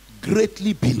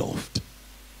 greatly beloved.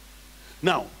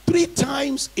 Now, 3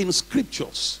 times in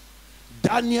scriptures,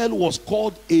 Daniel was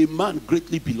called a man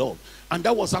greatly beloved. And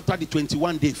that was after the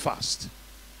 21-day fast.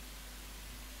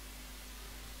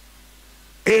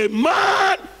 A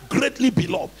man greatly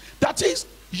beloved. That is,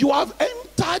 you have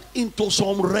entered into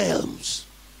some realms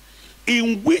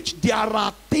in which there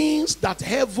are things that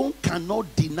heaven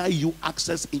cannot deny you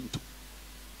access into.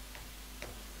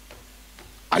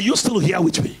 Are you still here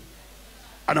with me?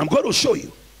 And I'm going to show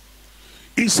you.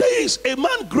 He says, a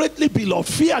man greatly beloved,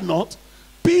 fear not,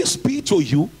 peace be to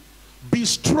you, be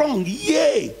strong,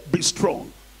 yea, be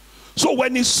strong. So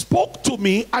when he spoke to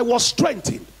me, I was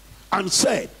strengthened and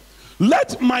said,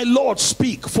 let my Lord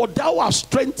speak, for thou hast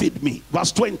strengthened me.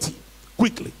 Verse 20,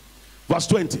 quickly. Verse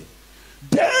 20.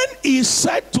 Then he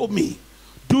said to me,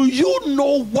 do you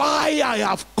know why I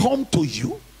have come to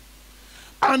you?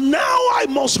 And now I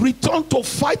must return to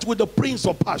fight with the prince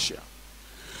of Persia.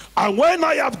 And when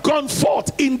I have gone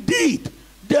forth, indeed,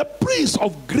 the prince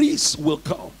of Greece will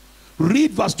come.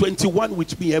 Read verse 21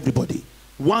 with me, everybody.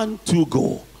 1, 2,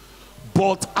 go.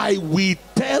 But I will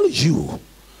tell you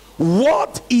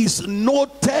what is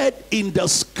noted in the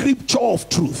scripture of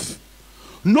truth.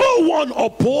 No one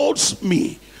upholds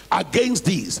me against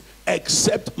these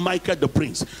except Michael the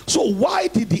prince. So why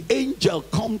did the angel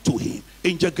come to him?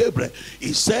 Angel Gabriel.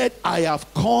 He said, I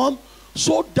have come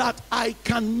so that I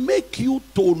can make you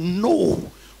to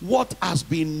know what has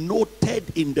been noted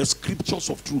in the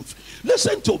scriptures of truth.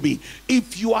 Listen to me.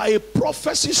 If you are a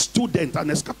prophecy student,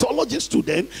 an eschatology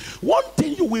student, one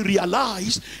thing you will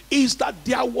realize is that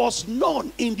there was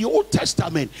none in the Old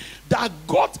Testament that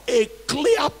got a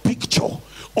clear picture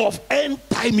of end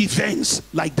time events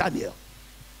like Daniel.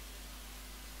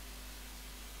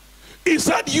 He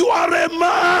said, you are a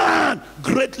man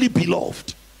greatly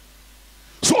beloved.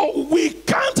 So we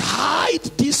can't hide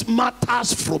these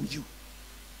matters from you.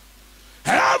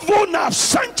 Heaven has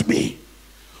sent me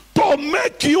to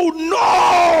make you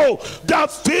know the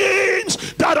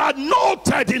things that are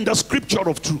noted in the scripture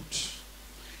of truth.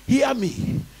 Hear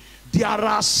me. There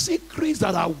are secrets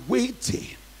that are waiting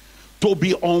to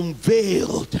be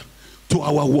unveiled to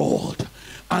our world.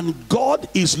 And God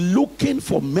is looking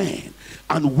for men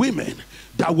and women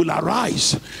that will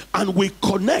arise and will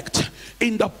connect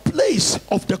in the place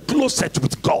of the closet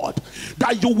with God,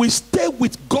 that you will stay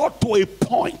with God to a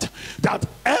point that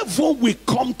heaven will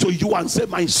come to you and say,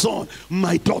 my son,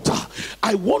 my daughter,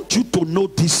 I want you to know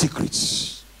these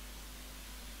secrets.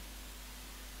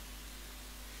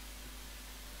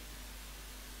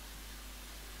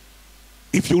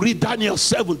 If you read Daniel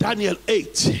 7, Daniel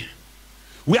 8,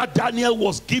 where Daniel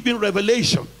was given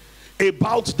revelation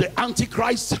about the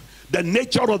Antichrist, the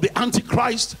nature of the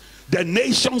Antichrist, the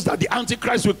nations that the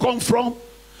Antichrist will come from,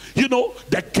 you know,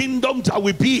 the kingdoms that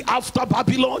will be after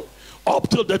Babylon up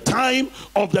to the time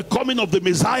of the coming of the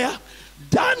Messiah.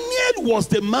 Daniel was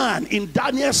the man in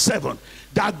Daniel 7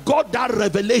 that got that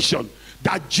revelation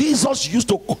that Jesus used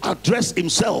to address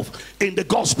himself in the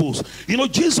Gospels. You know,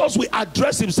 Jesus will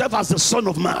address himself as the Son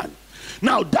of Man.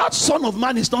 Now that Son of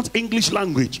Man is not English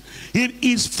language. It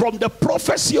is from the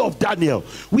prophecy of Daniel,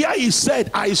 where he said,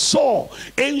 I saw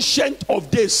Ancient of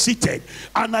Days seated,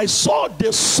 and I saw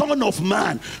the Son of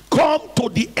Man come to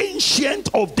the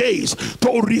Ancient of Days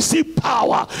to receive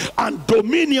power and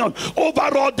dominion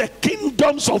over all the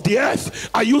kingdoms of the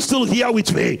earth. Are you still here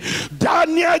with me?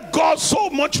 Daniel got so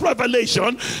much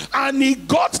revelation, and he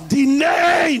got the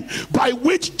name by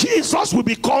which Jesus will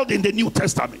be called in the New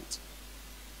Testament.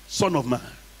 Son of Man.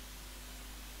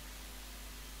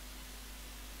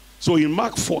 So in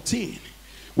Mark 14,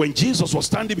 when Jesus was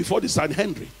standing before the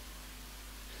Sanhedrin,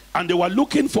 and they were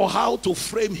looking for how to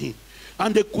frame him,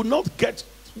 and they could not get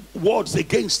words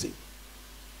against him,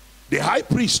 the high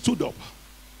priest stood up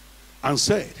and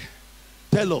said,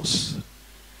 tell us,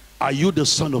 are you the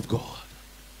Son of God?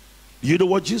 You know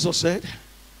what Jesus said?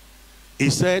 He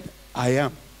said, I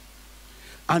am.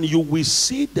 And you will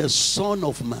see the Son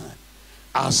of Man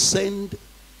ascend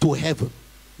to heaven,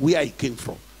 where he came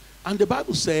from. And the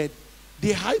Bible said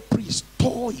the high priest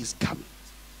tore his garment,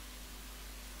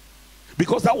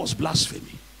 because that was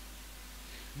blasphemy.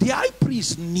 The high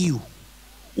priest knew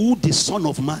who the Son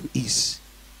of Man is,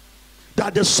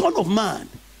 that the Son of Man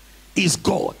is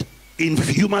God in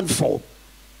human form,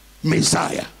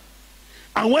 Messiah.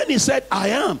 And when he said I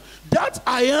am, that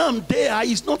I am there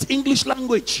is not English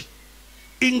language.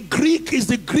 In Greek is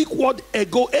the Greek word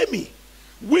ego eimi,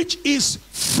 which is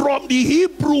from the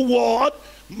Hebrew word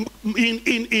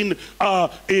in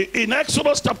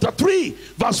Exodus chapter 3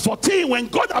 verse 14, when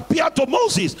God appeared to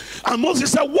Moses and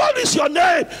Moses said, what is your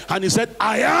name? And he said,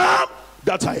 I am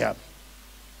that I am,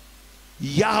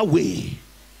 Yahweh.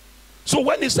 So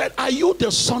when he said, are you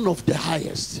the son of the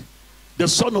highest, the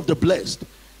son of the blessed,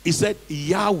 he said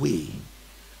Yahweh,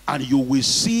 and you will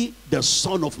see the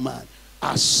Son of Man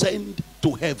ascend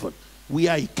to heaven,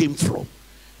 where he came from.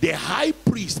 The high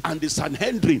priest and the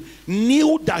Sanhedrin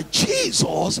knew that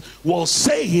Jesus was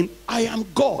saying, I am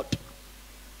God.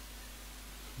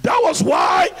 That was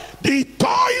why the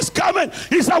time is coming.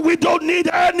 He said, we don't need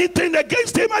anything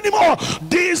against him anymore.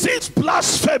 This is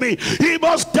blasphemy. He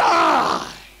must die.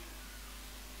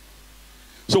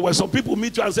 So when some people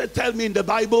meet you and say, tell me in the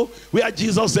Bible where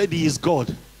Jesus said he is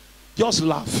God, just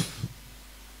laugh.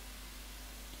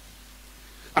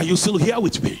 Are you still here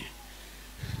with me?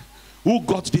 Who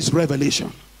got this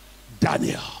revelation?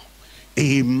 Daniel,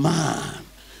 a man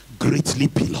greatly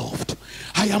beloved.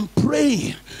 I am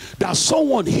praying that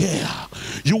someone here,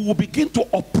 you will begin to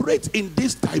operate in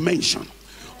this dimension.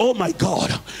 Oh my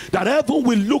God, that heaven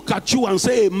will look at you and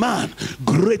say, a man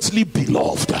greatly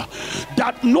beloved,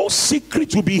 that no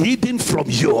secret will be hidden from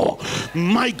you.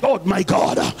 My God, my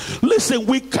God. Listen,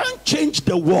 we can't change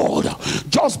the world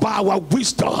just by our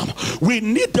wisdom. We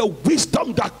need the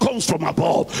wisdom that comes from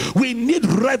above. We need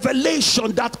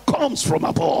revelation that comes from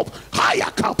above.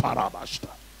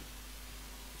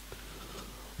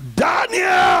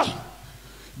 Daniel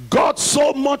got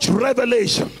so much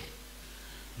revelation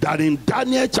that in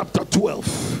Daniel chapter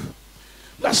 12,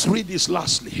 let's read this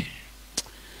lastly,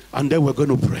 and then we're going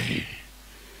to pray.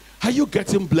 Are you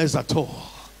getting blessed at all?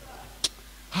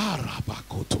 I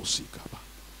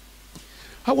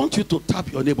want you to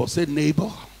tap your neighbor. Say,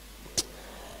 neighbor,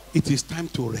 it is time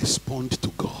to respond to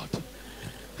God.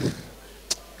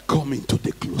 Come into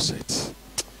the closet.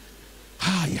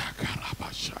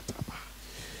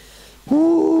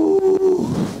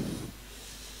 Ooh.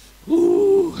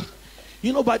 Ooh.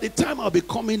 You know, by the time I'll be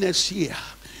coming next year,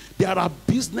 there are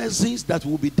businesses that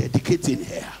will be dedicating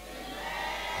here.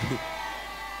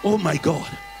 Oh my God.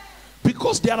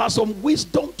 Because there are some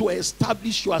wisdom to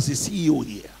establish you as a CEO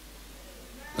here.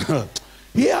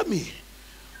 Hear me.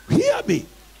 Hear me.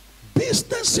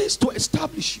 Businesses to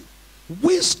establish you.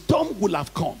 Wisdom will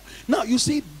have come. Now you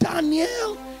see,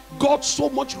 Daniel got so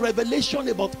much revelation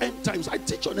about end times. I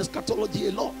teach on eschatology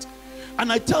a lot.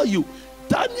 And I tell you,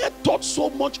 Daniel taught so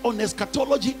much on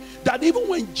eschatology that even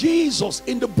when Jesus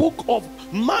in the book of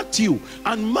Matthew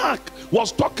and Mark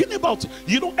was talking about,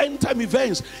 end time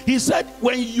events, he said,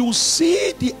 when you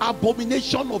see the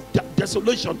abomination of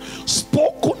desolation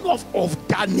spoken of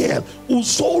Daniel,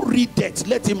 whoso read it,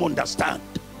 let him understand.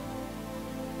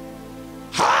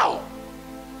 How?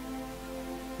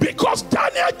 Because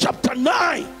Daniel chapter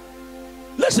 9,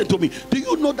 listen to me, do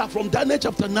you know that from Daniel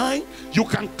chapter 9 you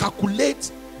can calculate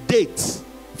dates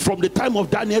from the time of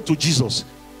Daniel to Jesus?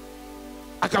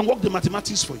 I can work the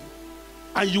mathematics for you,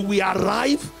 and you will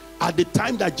arrive at the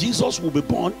time that Jesus will be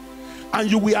born,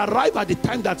 and you will arrive at the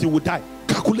time that he will die.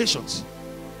 Calculations.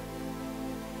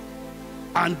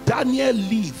 And Daniel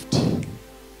lived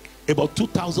about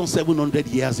 2,700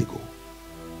 years ago.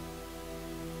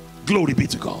 Glory be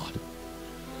to God.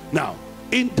 Now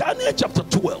in Daniel chapter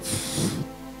 12,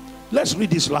 let's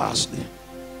read this lastly.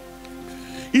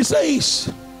 He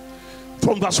says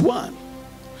from verse 1,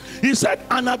 he said,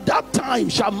 and at that time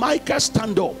shall Michael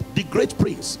stand up, the great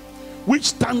prince, which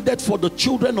standeth for the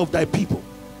children of thy people.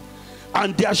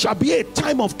 And there shall be a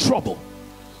time of trouble,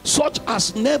 such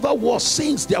as never was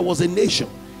since there was a nation,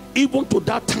 even to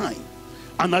that time.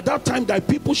 And at that time thy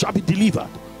people shall be delivered,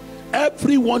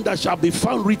 every one that shall be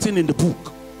found written in the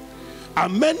book.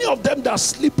 And many of them that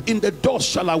sleep in the dust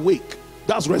shall awake.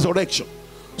 That's resurrection.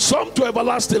 Some to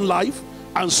everlasting life,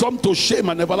 and some to shame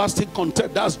and everlasting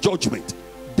contempt. That's judgment.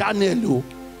 Daniel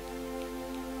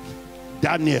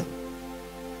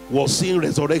was seeing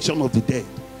resurrection of the dead,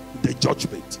 the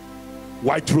judgment,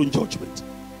 white throne judgment.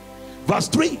 Verse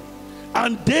 3,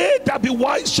 and they that be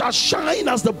wise shall shine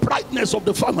as the brightness of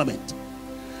the firmament,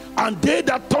 and they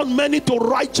that turn many to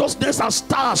righteousness as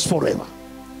stars forever.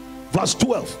 Verse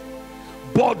 12,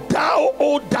 but thou,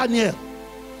 O Daniel,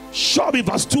 shall be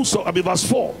verse 2, so I mean verse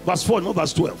 4, not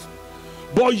verse 12.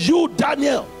 But you,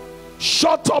 Daniel,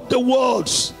 shut up the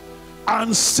words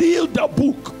and seal the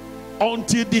book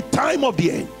until the time of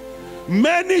the end.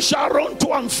 Many shall run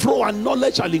to and fro, and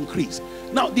knowledge shall increase.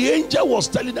 Now the angel was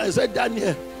telling them, he said,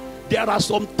 Daniel, there are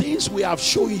some things we have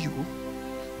shown you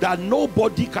that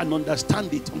nobody can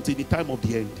understand it until the time of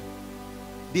the end.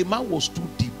 The man was too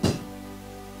deep.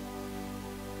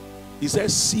 He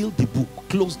said, seal the book,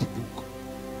 close the book.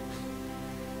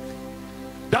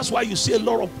 That's why you see a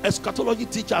lot of eschatology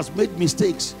teachers made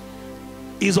mistakes.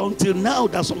 It's until now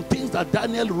that some things that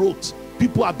Daniel wrote,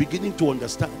 people are beginning to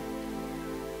understand.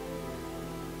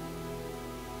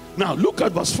 Now look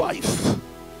at verse 5.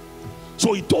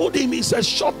 So he told him, he said,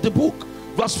 shut the book.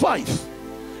 Verse 5.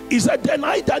 He said, then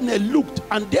I, Daniel, looked,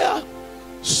 and there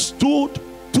stood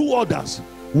two others,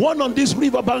 one on this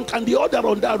riverbank and the other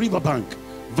on that riverbank.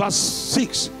 Verse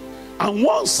 6. And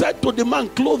one said to the man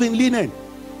clothed in linen,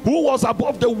 who was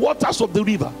above the waters of the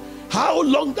river, how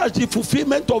long does the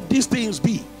fulfillment of these things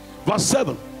be? Verse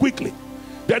 7, quickly.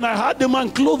 Then I heard the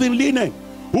man clothed in linen,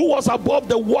 who was above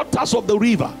the waters of the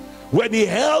river, when he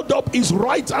held up his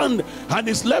right hand and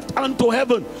his left hand to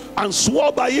heaven, and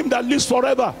swore by him that lives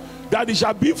forever, that it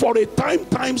shall be for a time,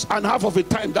 times and half of a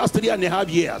time. That's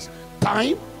 3.5 years.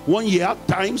 Time, 1 year,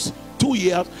 times 2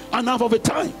 years, and half of a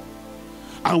time.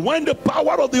 And when the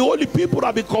power of the holy people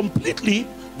shall be completely,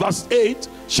 verse 8,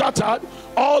 shattered,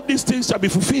 all these things shall be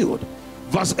fulfilled.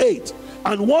 Verse 8.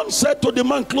 And one said to the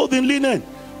man clothed in linen,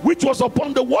 which was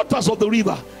upon the waters of the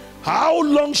river, how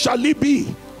long shall it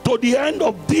be to the end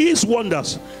of these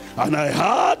wonders? And I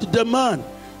heard the man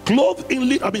clothed in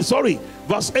linen,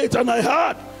 verse 8. And I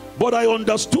heard, but I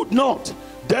understood not.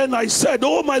 Then I said,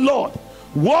 oh my Lord,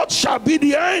 what shall be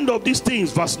the end of these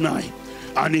things? Verse 9.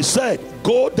 And he said,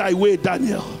 go thy way,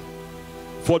 Daniel,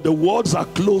 for the words are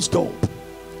closed up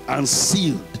and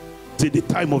sealed till the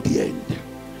time of the end.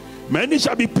 Many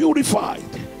shall be purified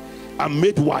and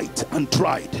made white and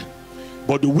tried,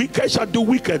 but the wicked shall do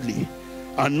wickedly,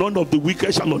 and none of the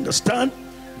wicked shall understand,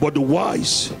 but the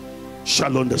wise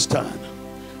shall understand.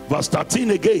 Verse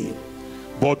 13 again.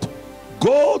 But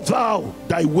go thou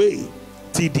thy way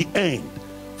till the end,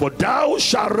 for thou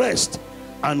shalt rest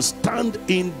and stand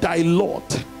in thy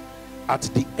lot at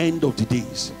the end of the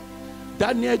days.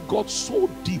 Daniel got so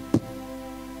deep,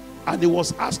 and he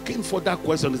was asking for that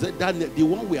question. He said, Daniel, the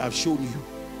one we have shown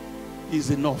you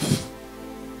is enough.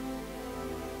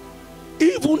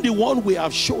 Even the one we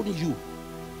have shown you,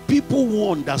 people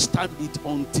won't understand it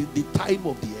until the time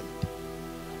of the end.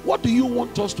 What do you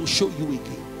want us to show you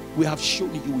again? We have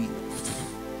shown you enough.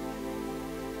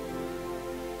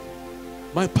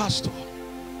 My pastor,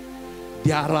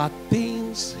 there are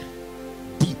things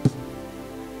deep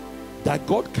that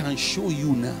God can show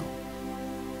you now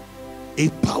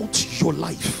about your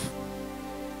life,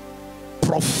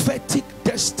 prophetic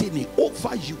destiny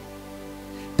over you,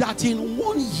 that in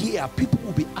 1 year people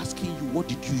will be asking you, what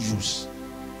did you use?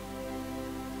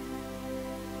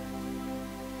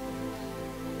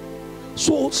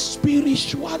 So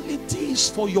spirituality is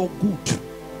for your good.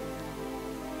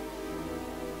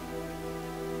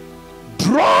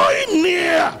 Drawing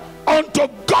near unto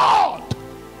God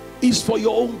is for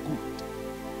your own good.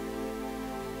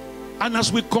 And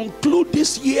as we conclude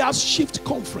this year's Shift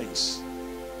Conference,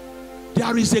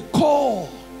 there is a call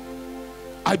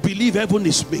I believe heaven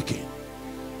is making.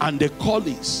 And the call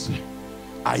is,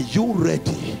 are you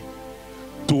ready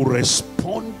to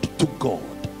respond to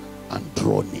God and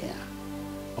draw near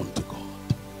unto God?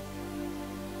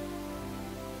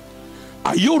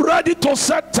 Are you ready to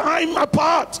set time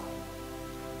apart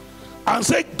and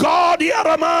say, God, here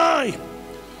am I,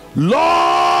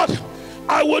 Lord,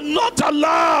 I will not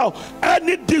allow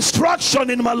any distraction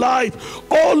in my life.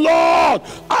 Oh Lord,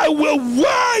 I will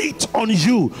wait on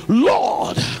you,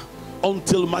 Lord,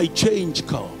 until my change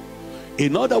comes.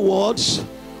 In other words,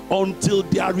 until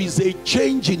there is a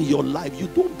change in your life. You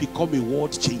don't become a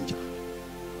world changer,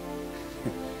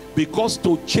 because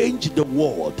to change the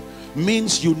world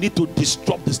means you need to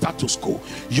disrupt the status quo.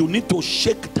 You need to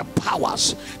shake the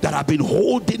powers that have been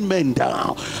holding men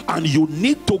down, and you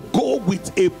need to go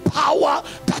with a power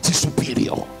that is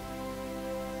superior.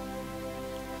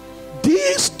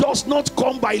 This does not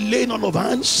come by laying on of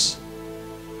hands.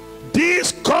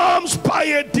 This comes by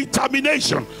a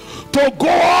determination to go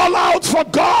all out for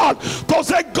God, to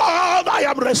say, God, I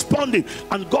am responding.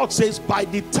 And God says, by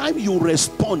the time you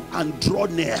respond and draw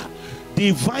near,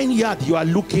 the vineyard you are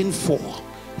looking for,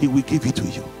 He will give it to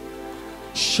you.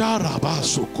 So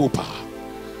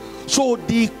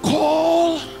the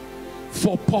call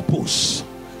for purpose,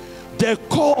 the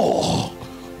call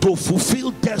to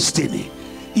fulfill destiny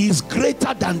is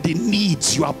greater than the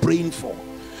needs you are praying for.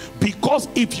 Because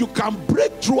if you can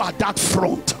break through at that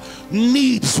front,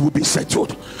 needs will be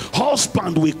settled.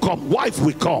 Husband will come, wife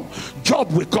will come,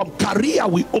 job will come, career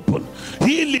will open,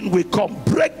 healing will come,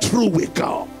 breakthrough will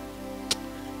come.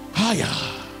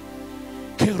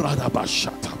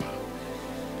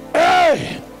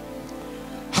 Hey,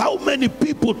 how many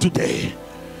people today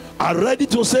are ready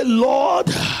to say, Lord,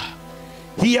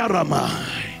 here am I.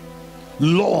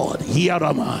 Lord, here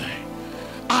am I.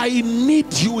 I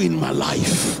need you in my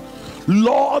life.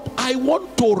 Lord, I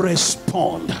want to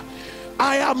respond.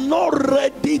 I am not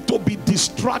ready to be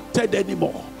distracted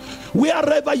anymore.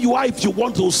 Wherever you are, if you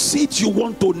want to sit, you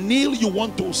want to kneel, you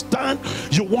want to stand,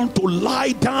 you want to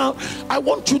lie down, I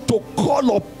want you to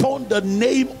call upon the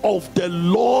name of the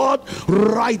Lord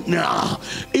right now.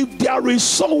 If there is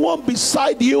someone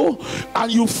beside you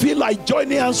and you feel like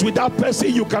joining hands with that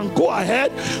person, you can go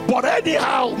ahead. But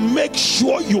anyhow, make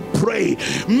sure you pray.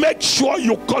 Make sure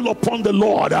you call upon the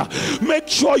Lord. Make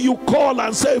sure you call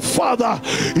and say, Father,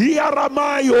 here am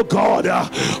I, O God.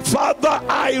 Father,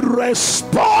 I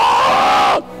respond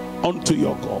unto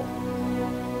your call.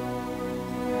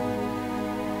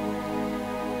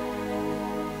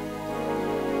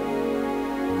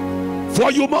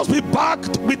 For you must be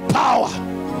backed with power.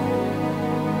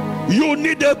 You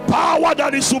need a power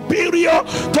that is superior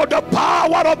to the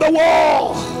power of the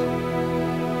world.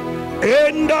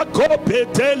 Enda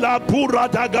kopete la pura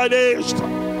daganesta.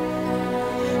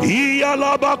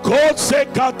 Iyalaba kose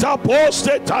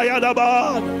kataposte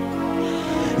tayadaba.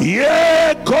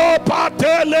 Ye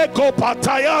kopatele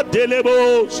kopataya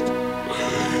delebost.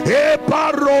 E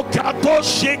parokato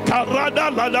shikarada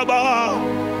ladaba.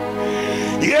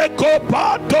 Ye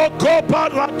kopato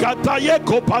koparakata ye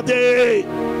kopade.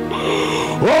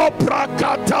 O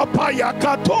prakata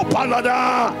payakato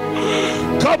palada.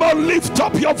 Come on, lift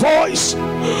up your voice.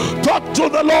 Talk to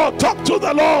the Lord. Talk to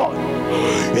the Lord.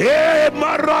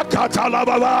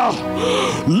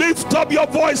 Lift up your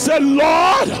voice, say,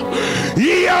 Lord,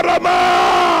 here am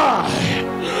I.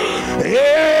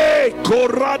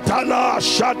 Koratala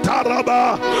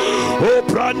shataraba, o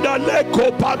prandale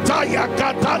kopataya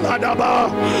kataladaba.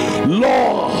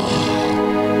 Lord,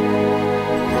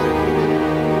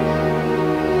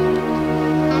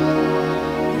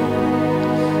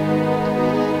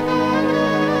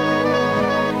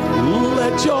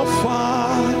 let your fire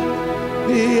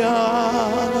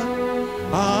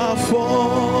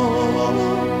fall.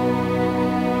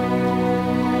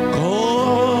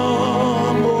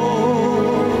 Come,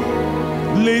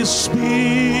 Holy Spirit,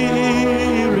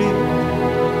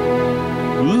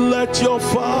 let your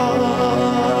fire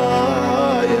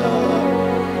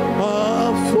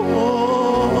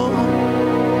fall.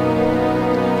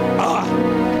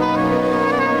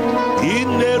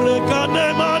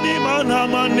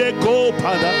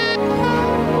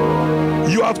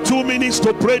 You have 2 minutes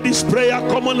to pray this prayer.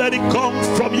 Come on, let it come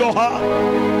from your heart.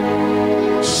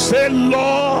 Say,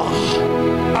 Lord,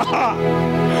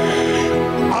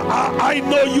 I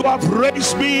know you have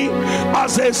raised me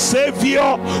as a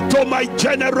savior to my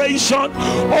generation.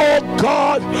 Oh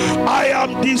God, I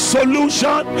am the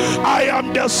solution. I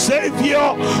am the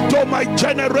savior to my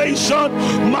generation.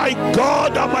 My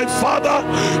God and my Father,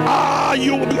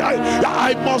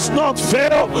 I must not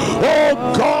fail. Oh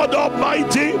God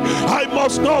Almighty, I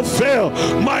must not fail.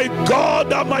 My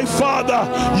God and my Father,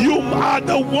 you are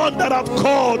the one that have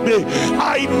called me.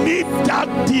 I need that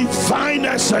divine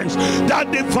essence,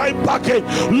 that divine package.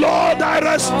 Lord, I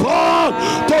respond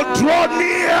to draw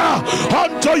near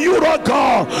unto you, O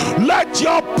God. Let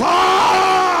your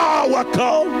power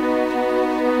come.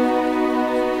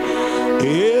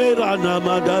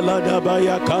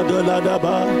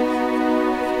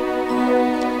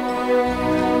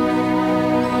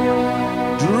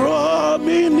 Draw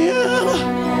me near,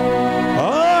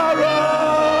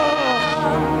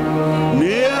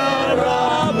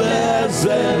 nearer,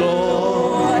 blessed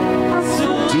Lord,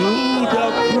 to the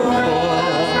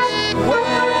cross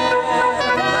where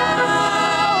thou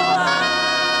hast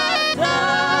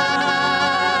died.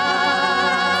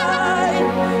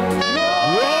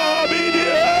 Draw me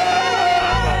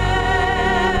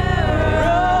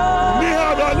near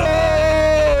the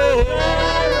Lord,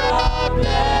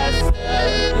 blessed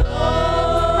Lord.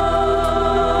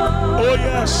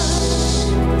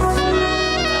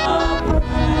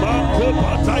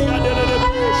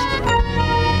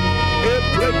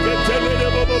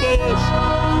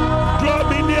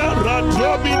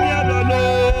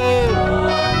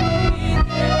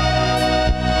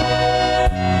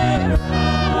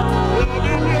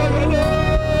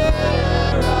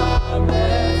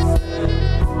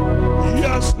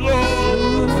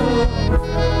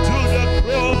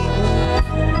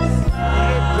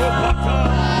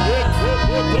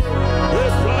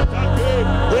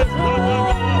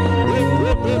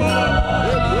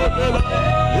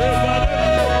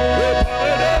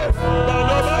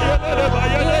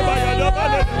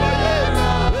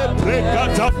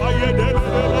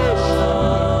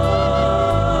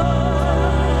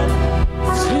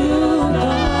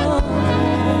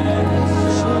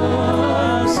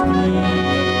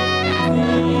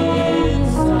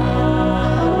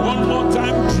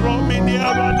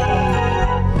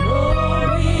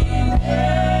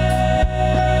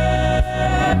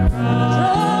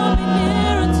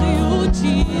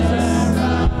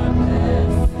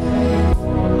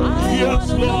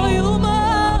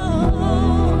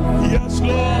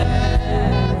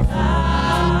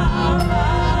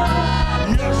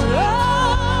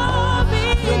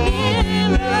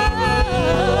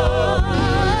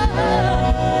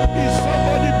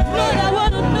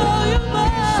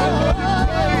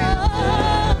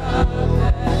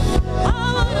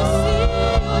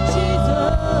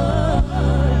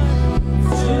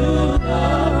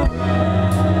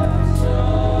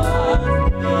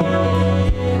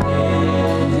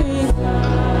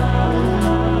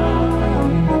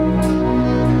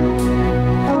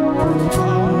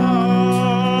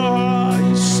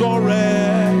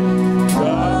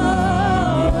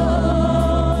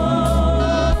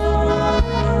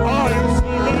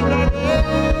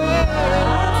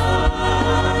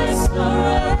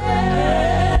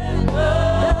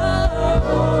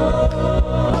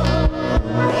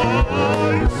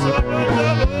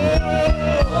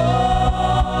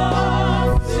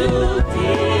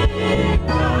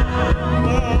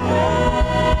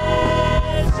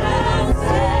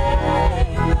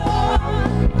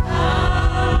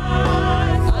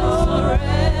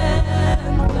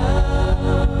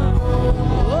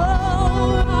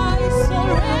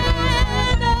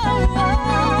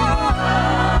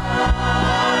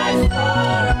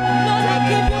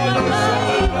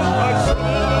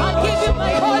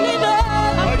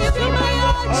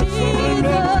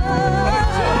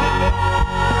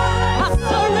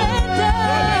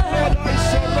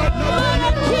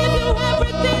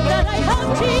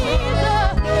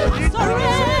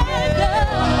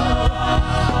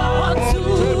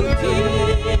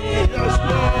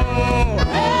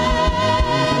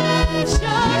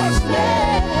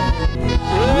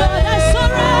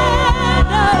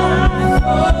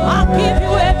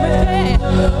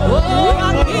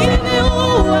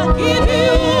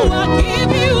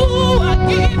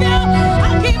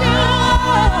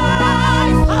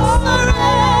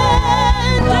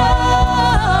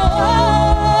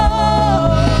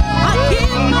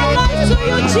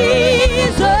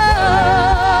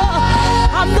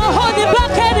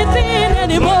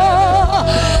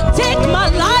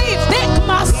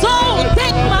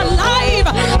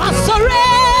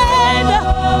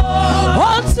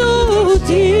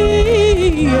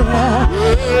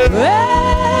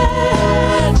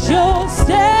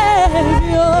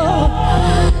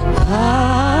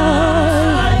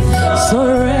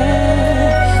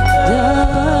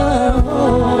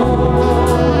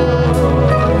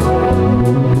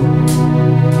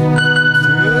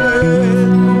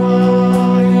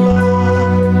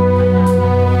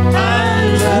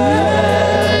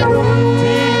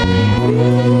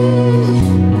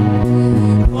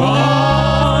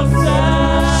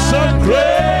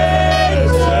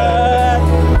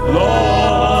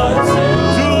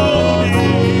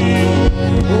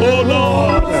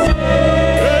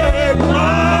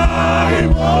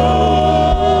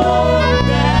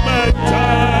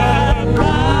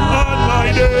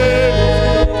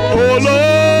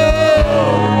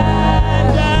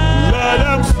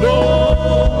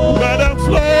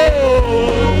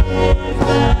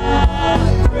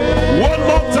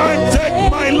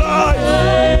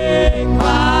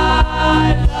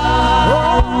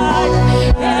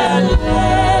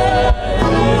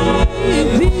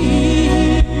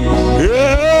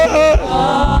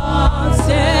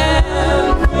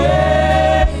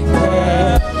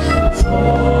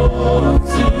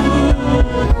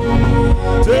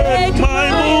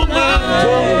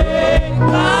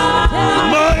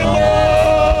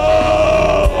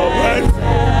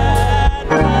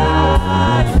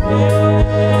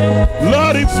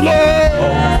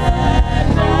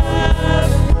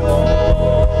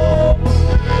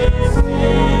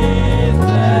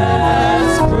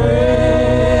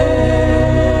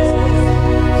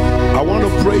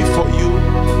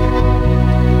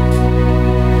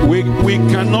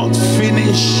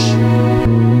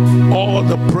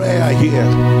 fire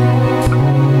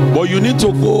here. But you need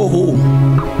to go home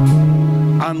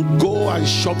and go and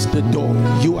shut the door,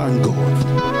 you and God.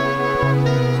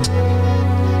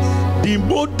 The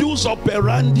modus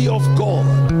operandi of God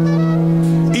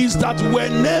is that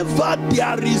whenever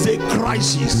there is a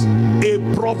crisis, a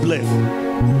problem,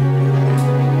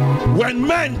 when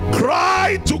men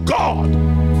cry to God,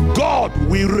 God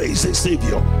will raise a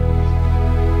savior.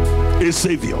 A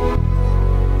savior.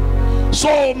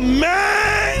 So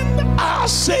men are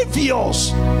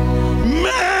saviors.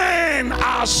 Men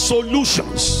are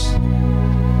solutions.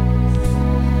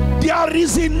 There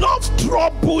is enough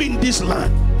trouble in this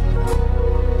land.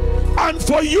 And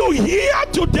for you here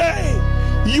today,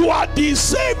 you are the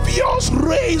saviors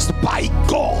raised by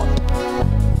God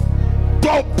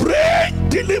to bring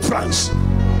deliverance.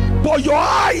 But your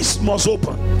eyes must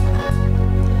open.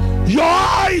 Your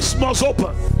eyes must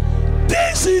open.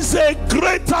 This is a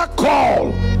greater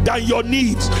call than your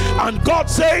needs. And God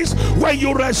says, when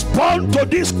you respond to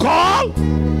this call,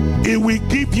 He will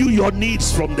give you your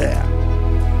needs from there.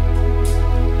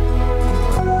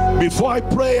 Before I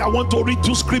pray, I want to read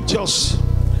two scriptures.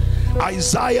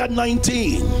 Isaiah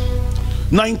 19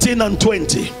 and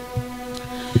 20.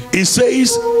 It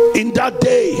says, in that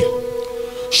day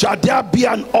shall there be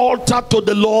an altar to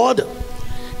the Lord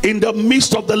in the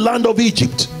midst of the land of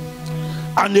Egypt,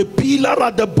 and a pillar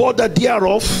at the border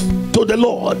thereof to the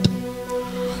Lord.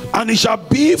 And it shall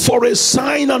be for a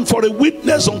sign and for a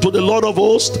witness unto the Lord of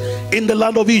hosts in the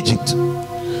land of Egypt.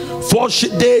 For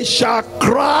they shall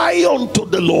cry unto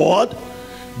the Lord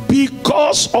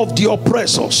because of the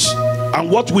oppressors. And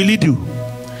what will He do?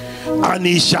 And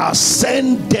He shall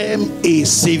send them a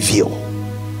savior,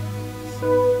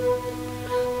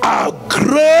 a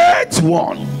great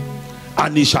one,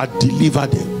 and He shall deliver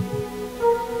them.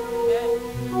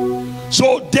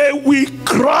 So they will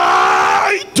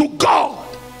cry to God.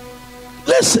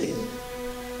 Listen,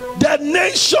 the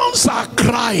nations are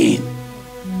crying.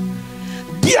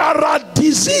 There are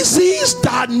diseases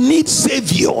that need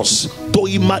saviors to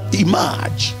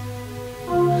emerge.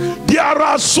 There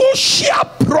are social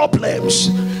problems,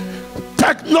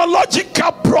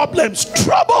 technological problems,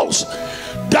 troubles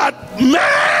that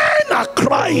men are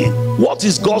crying. What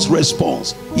is God's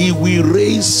response? He will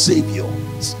raise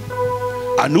saviors.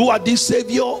 And who are these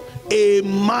saviors? A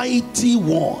mighty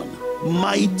one,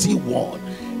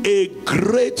 a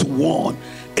great one,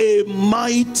 a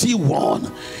mighty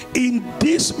one. In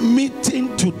this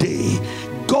meeting today,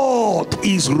 God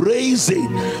is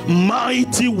raising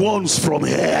mighty ones from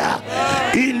here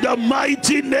in the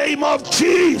mighty name of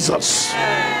Jesus.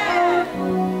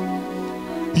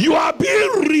 You are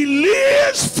being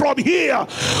released from here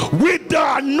with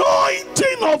the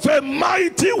anointing of a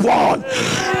mighty one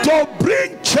to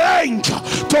bring change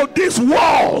to this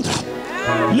world.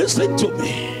 Listen to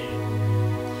me.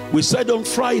 We said on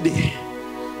Friday,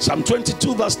 Psalm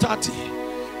 22 verse 30,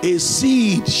 a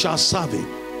seed shall serve him,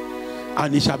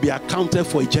 and it shall be accounted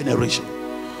for a generation.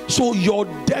 So your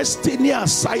destiny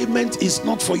assignment is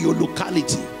not for your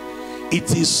locality.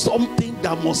 It is something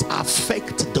that must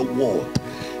affect the world.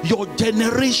 Your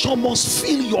generation must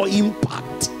feel your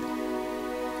impact.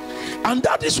 And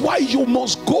that is why you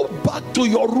must go back to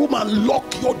your room and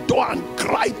lock your door and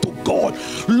cry to God,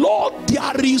 Lord,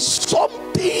 there is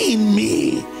something in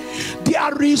me.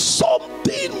 There is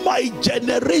something my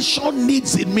generation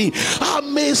needs in me.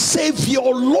 I'm a savior,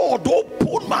 Lord.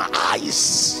 Open my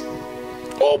eyes.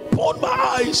 Open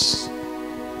my eyes.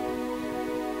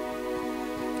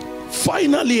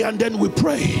 Finally, and then we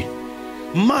pray.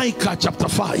 Micah chapter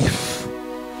 5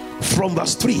 from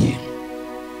verse 3.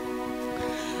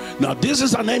 Now this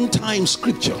is an end time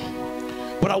scripture,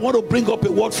 but I want to bring up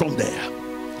a word from there.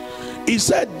 He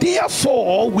said,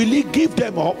 therefore will He give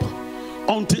them up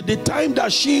until the time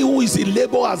that she who is in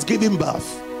labor has given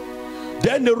birth.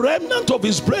 Then the remnant of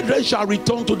his brethren shall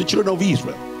return to the children of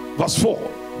Israel. Verse 4,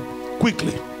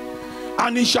 quickly.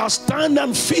 And he shall stand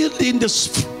and feed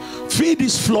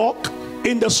his flock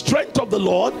in the strength of the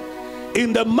Lord,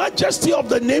 in the majesty of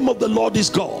the name of the Lord is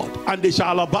God, and they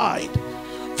shall abide.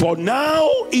 For now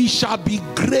he shall be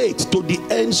great to the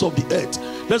ends of the earth.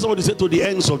 That's what he said, to the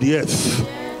ends of the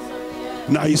earth.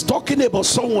 Now he's talking about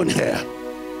someone here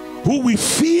who will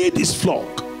feed his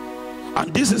flock,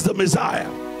 and this is the Messiah,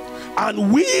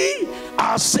 and we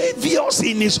are saviors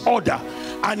in his order.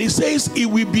 And he says he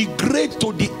will be great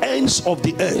to the ends of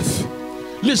the earth.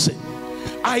 Listen,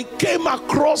 I came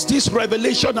across this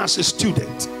revelation as a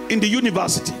student in the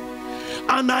university,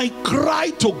 and I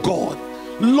cried to God,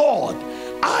 Lord,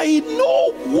 I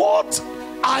know what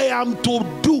I am to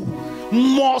do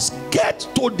must get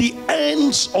to the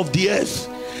ends of the earth.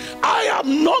 I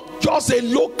am not just a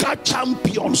local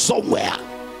champion somewhere.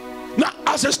 Now,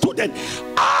 as a student,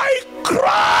 I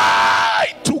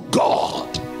cry to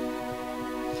God.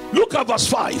 Look at verse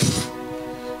 5.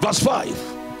 Verse 5.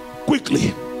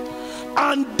 Quickly.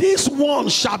 And this one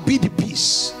shall be the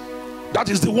peace. That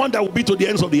is the one that will be to the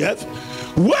ends of the earth.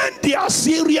 When the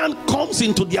Assyrian comes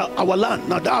into our land.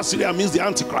 Now that Assyrian means the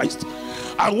Antichrist.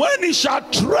 And when he shall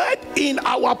tread in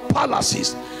our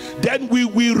palaces, then we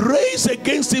will raise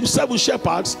against him 7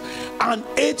 shepherds and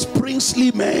 8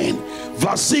 princely men.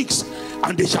 Verse 6.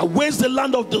 And they shall waste the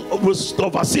land of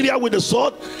Assyria with the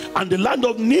sword, and the land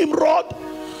of Nimrod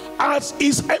as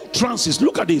his entrances.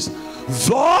 Look at this.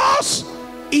 Thus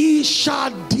he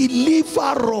shall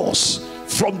deliver us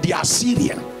from the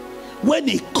Assyrian when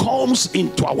he comes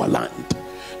into our land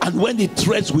and when he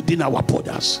treads within our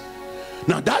borders.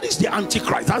 Now that is the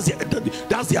Antichrist.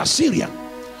 That's the Assyrian.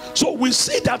 So we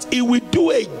see that he will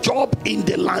do a job in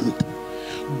the land,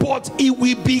 but it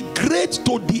will be great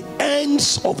to the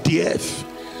ends of the earth.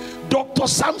 Dr.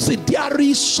 Samson, there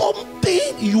is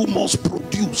something you must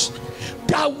produce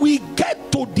that we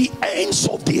get to the ends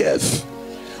of the earth.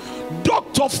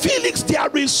 Dr. Felix,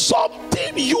 there is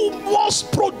something you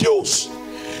must produce.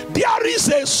 There is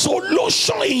a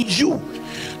solution in you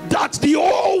that the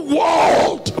whole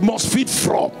world must feed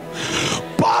from.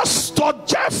 Pastor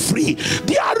Jeffrey,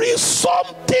 there is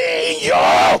something in you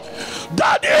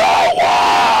that the whole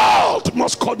world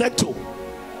must connect to.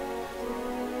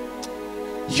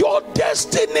 Your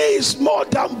destiny is more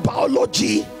than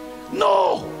biology.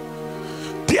 No.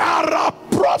 There are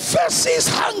prophecies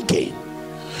hanging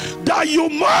that you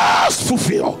must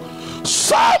fulfill.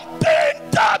 Something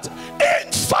that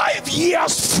in 5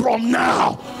 years from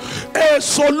now, a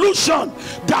solution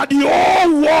that the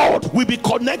whole world will be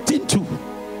connecting to.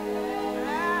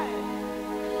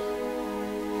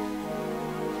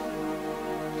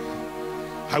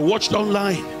 I watched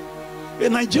online. A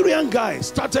Nigerian guy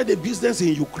started a business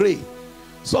in Ukraine.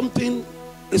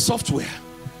 A software.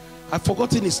 I've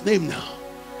forgotten his name now.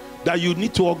 That you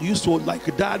need to use to, like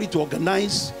a diary, to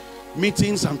organize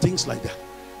meetings and things like that.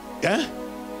 Yeah?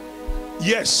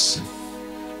 Yes.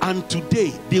 And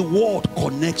today the world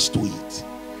connects to it.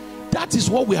 That is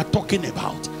what we are talking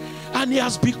about. And he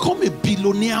has become a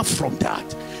billionaire from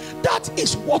that. That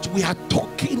is what we are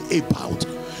talking about.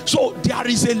 So there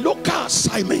is a local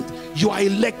assignment. You are a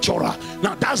lecturer.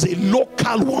 Now that's a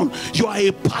local one. You are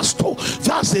a pastor.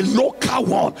 That's a local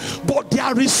one. But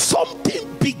there is something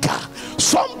bigger.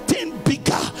 Something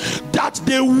bigger that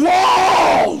the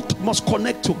world must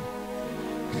connect to.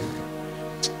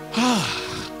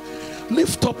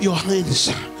 Lift up your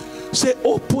hands. Say,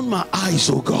 open my eyes,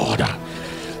 oh God.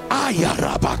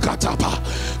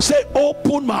 Say,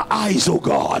 open my eyes, oh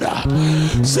God.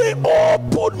 Say,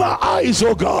 open my eyes,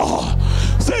 oh God.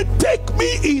 Say, take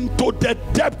me into the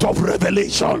depth of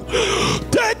revelation.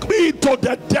 Take me into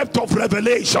the depth of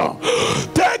revelation.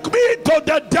 Take me into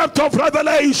the depth of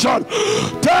revelation.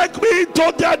 Take me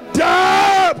into the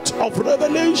depth of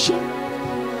revelation.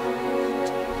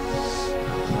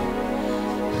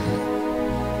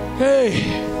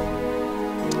 Hey.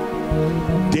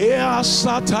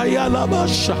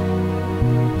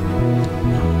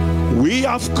 We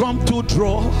have come to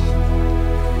draw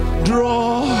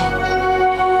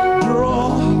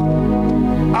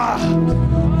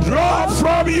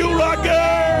from you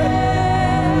again.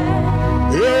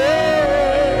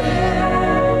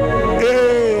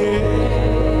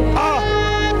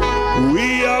 We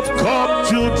have come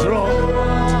to draw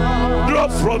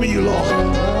from you, Lord.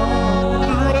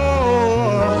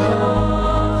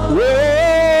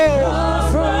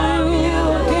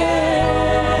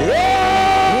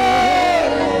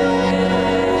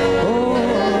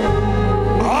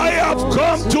 I've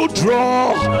come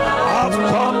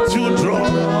to draw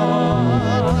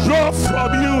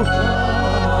from you,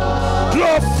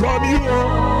 draw from you,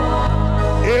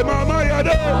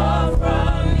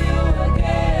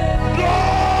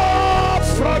 draw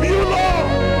from you, Lord.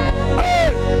 Hey.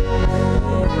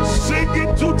 Sing it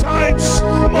 2 times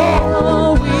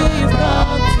more. We've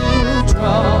come to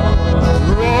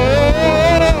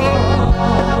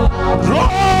draw,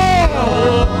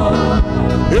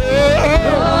 yeah.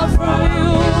 From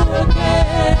you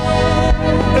again.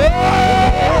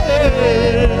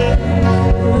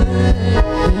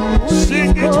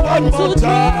 Sing it one more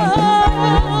time.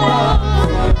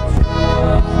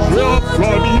 Draw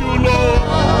from you, Lord.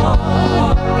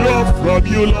 Draw from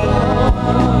you, Lord.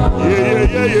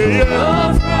 Yeah.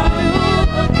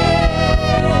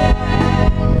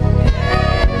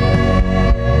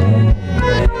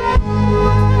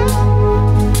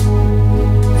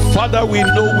 Father, we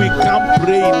know we can't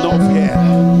pray enough here.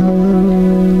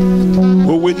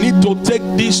 to take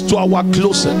this to our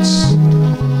closets.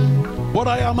 But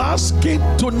I am asking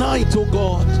tonight, oh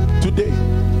God, today,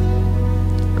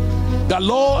 the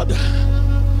Lord,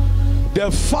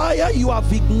 the fire you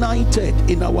have ignited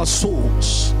in our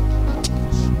souls,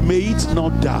 may it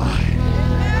not die.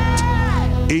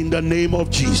 In the name of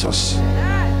Jesus.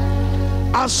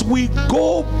 As we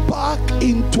go back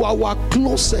into our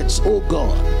closets, oh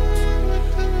God,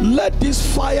 let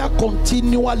this fire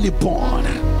continually burn.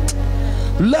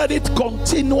 Let it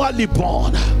continually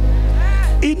burn.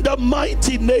 In the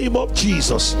mighty name of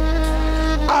Jesus.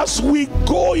 As we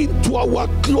go into our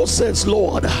closets,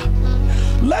 Lord,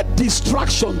 let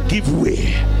distraction give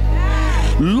way.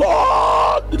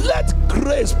 Lord, let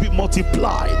grace be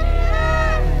multiplied.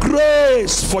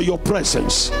 Grace for your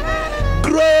presence.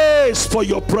 Grace for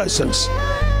your presence.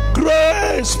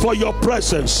 Grace for your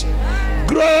presence.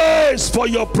 Grace for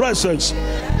your presence.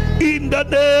 In the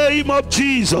name of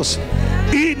Jesus.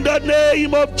 In the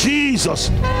name of Jesus.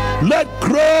 Let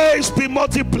grace be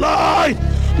multiplied.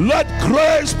 Let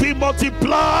grace be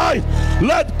multiplied.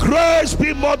 Let grace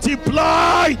be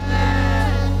multiplied.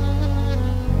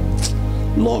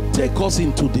 Lord, take us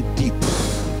into the deep.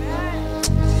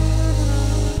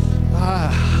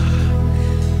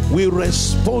 We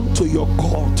respond to your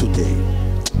call today.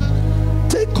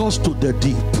 Take us to the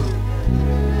deep.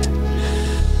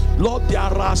 Lord, there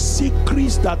are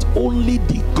secrets that only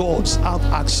the gods have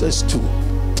access to.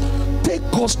 Take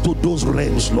us to those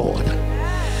realms, Lord.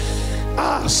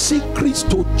 Secrets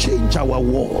to change our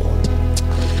world.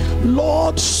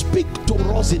 Lord, speak to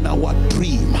us in our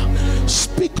dream.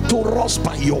 Speak to us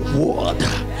by your word.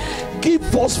 Give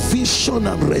us vision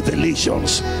and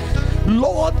revelations,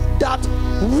 Lord, that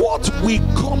what will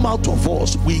come out of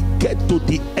us, we get to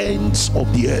the ends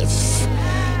of the earth.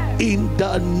 In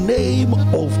the name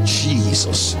of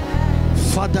Jesus.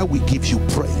 Father, we give you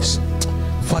praise.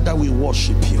 Father, we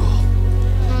worship you.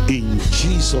 In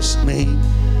Jesus' name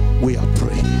we are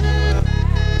praying.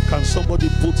 Can somebody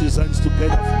put his hands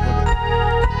together for God?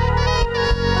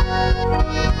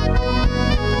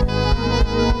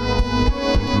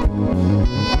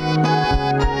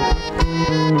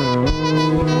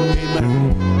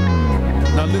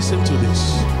 Amen. Now listen to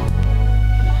this.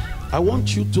 I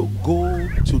want you to go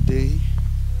today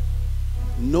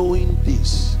knowing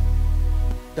this,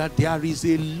 that there is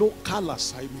a local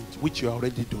assignment which you are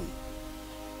already doing,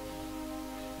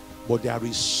 but there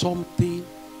is something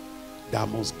that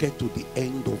must get to the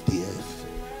end of the earth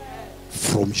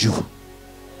from you.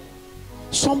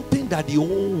 Something that the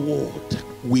whole world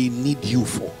will need you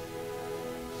for.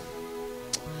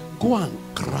 Go and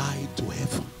cry to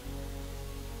heaven.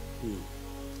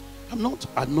 I'm not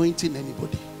anointing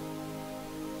anybody.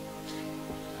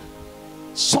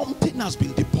 Something has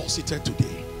been deposited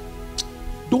today.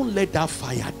 Don't let that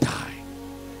fire die.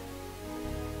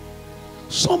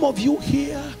 Some of you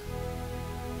here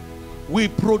will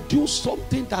produce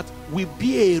something that will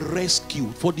be a rescue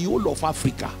for the whole of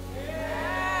Africa.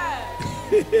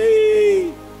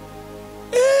 Hey,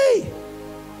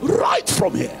 right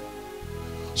from here.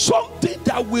 Something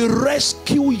that will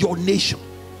rescue your nation.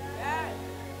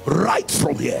 Right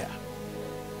from here.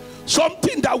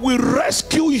 Something that will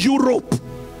rescue Europe.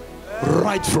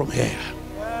 Right from here.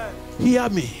 Hear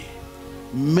me.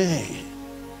 Men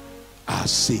are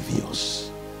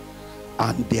saviors,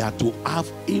 and they are to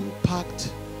have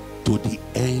impact to the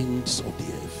ends of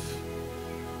the earth.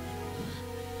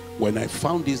 When I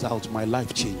found this out, my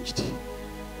life changed.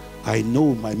 I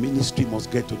know my ministry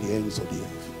must get to the ends of the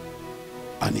earth,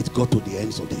 and it got to the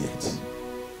ends of the earth.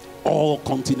 All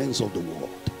continents of the world.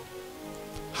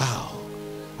 How?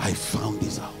 I found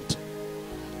this out.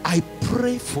 I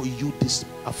pray for you this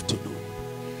afternoon.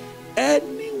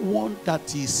 Anyone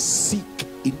that is sick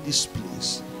in this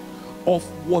place of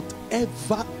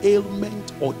whatever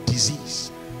ailment or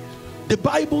disease, the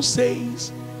Bible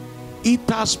says it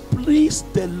has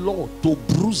pleased the Lord to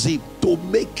bruise him, to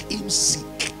make him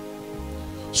sick.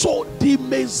 So the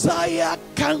Messiah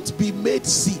can't be made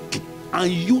sick,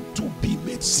 and you too be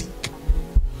made sick.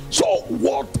 So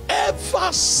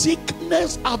whatever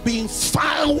sickness are being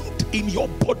found in your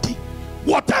body,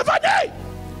 whatever name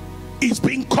is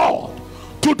being called,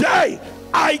 today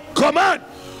I command,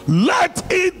 let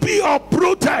it be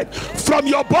uprooted from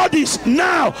your bodies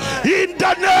now in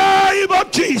the name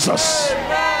of Jesus.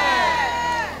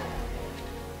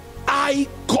 I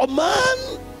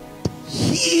command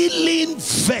healing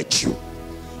virtue.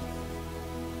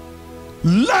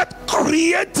 Let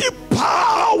creative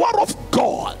power of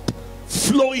God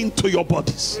flow into your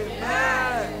bodies.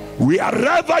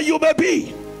 Wherever you may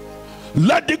be,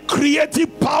 let the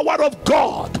creative power of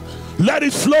God, Let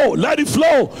it flow. Let it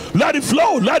flow. Let it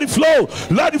flow. Let it flow.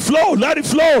 Let it flow. Let it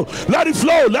flow. Let it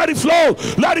flow. Let it flow.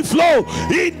 Let it flow.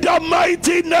 In the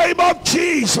mighty name of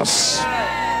Jesus.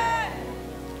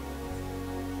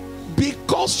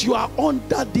 Because you are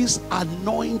under this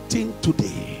anointing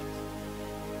today,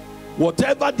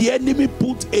 whatever the enemy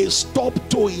put a stop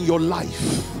to in your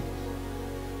life,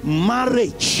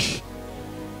 marriage,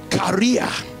 career,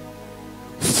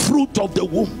 fruit of the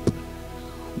womb,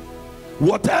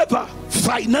 whatever,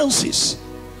 finances,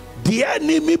 the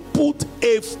enemy put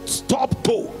a stop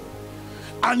to,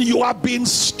 and you have been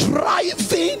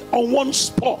striving on one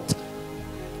spot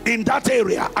in that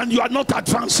area and you are not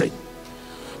advancing.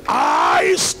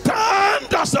 I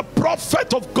stand as a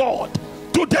prophet of God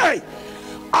today.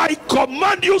 I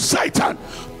command you, Satan,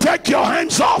 take your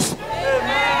hands off.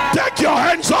 Take your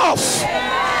hands off.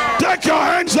 Take your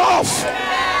hands off.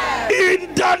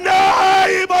 In the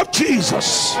name of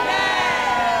Jesus.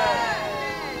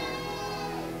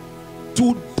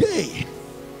 Today,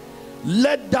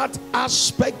 let that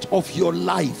aspect of your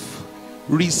life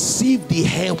receive the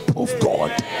help of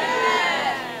God.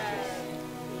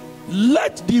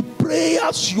 Let the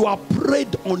prayers you have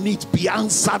prayed on it be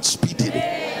answered speedily.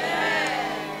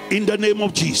 In the name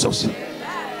of Jesus.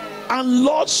 And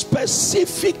Lord,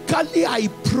 specifically I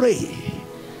pray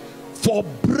for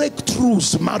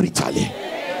breakthroughs maritally.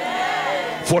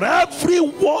 For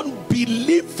everyone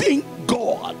believing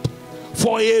God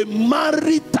for a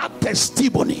marital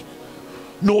testimony,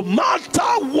 no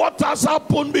matter what has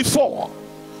happened before,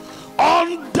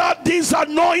 under this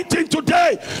anointing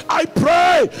today, I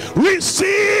pray,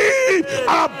 receive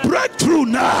a breakthrough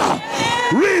now.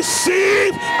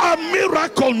 Receive a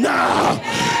miracle now.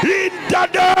 In the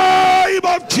name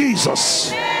of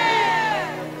Jesus.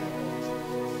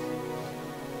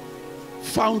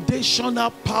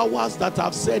 Foundational powers that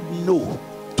have said no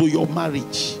to your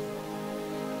marriage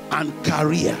and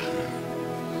career,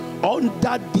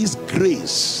 under this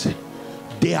grace,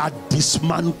 they are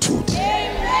dismantled.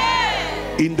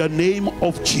 In the name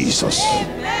of Jesus.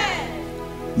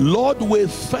 Lord, we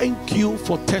thank you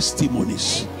for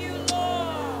testimonies.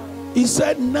 He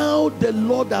said, now the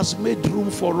Lord has made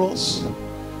room for us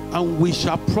and we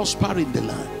shall prosper in the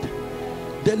land.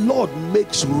 The Lord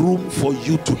makes room for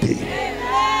you today.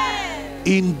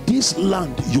 In this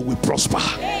land you will prosper.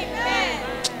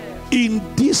 In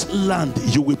this land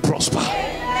you will prosper.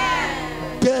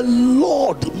 The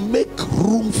Lord make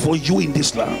room for you in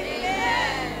this land.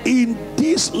 In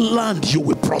this land you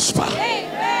will prosper.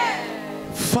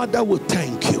 Father, we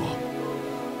thank you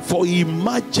for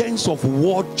emergence of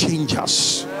world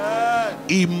changers.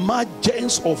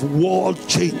 Emergence of world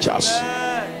changers.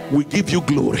 We give you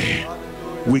glory.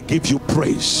 We give you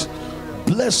praise.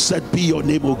 Blessed be your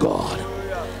name, O God.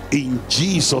 In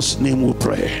Jesus' name we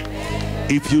pray.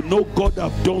 If you know God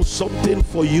have done something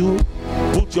for you,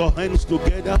 put your hands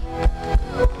together.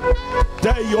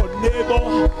 Tell your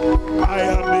neighbor, I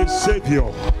am a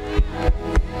savior.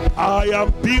 I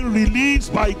am being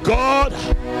released by God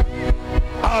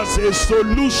as a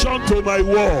solution to my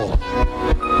world.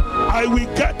 I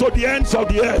will get to the ends of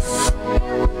the earth.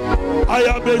 I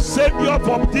am a savior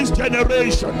from this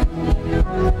generation.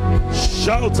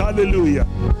 Shout hallelujah.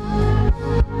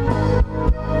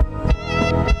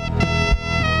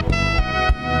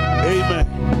 Amen.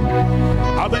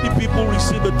 How many people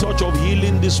receive a touch of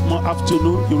healing this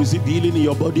afternoon? You receive healing in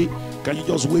your body. Can you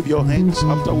just wave your hands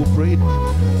after we prayed?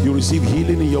 You receive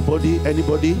healing in your body.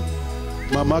 Anybody?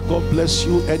 Mama, God bless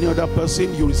you. Any other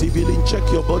person? You receive healing. Check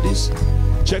your bodies.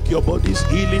 Check your bodies.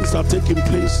 Healings are taking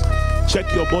place.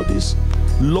 Check your bodies.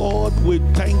 Lord, we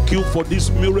thank you for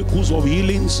these miracles of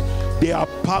healings. They are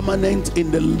permanent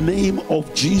in the name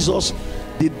of Jesus.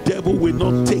 The devil will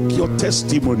not take your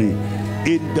testimony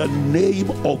in the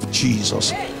name of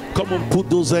Jesus. Come on, put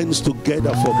those hands together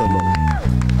for the Lord.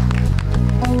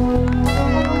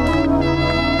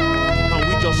 Can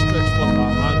we just stretch forth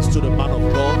our hands to the man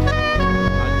of God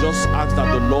and just ask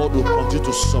that the Lord will continue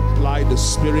to supply the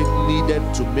spirit needed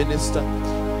to minister,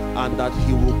 and that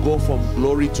he will go from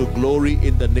glory to glory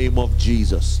in the name of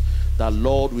Jesus. That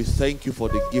Lord, we thank you for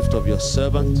the gift of your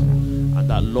servant, and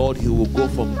that Lord, he will go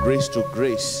from grace to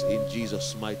grace in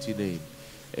Jesus' mighty name.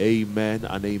 Amen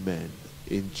and amen.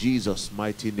 In Jesus'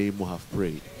 mighty name we have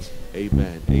prayed.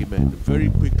 Amen. Amen. Very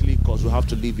quickly, because we have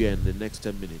to leave here in the next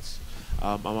 10 minutes.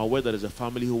 I'm aware that there's a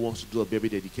family who wants to do a baby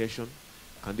dedication.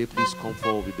 Can they please come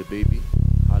forward with the baby?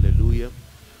 Hallelujah.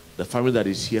 The family that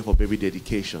is here for baby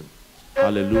dedication.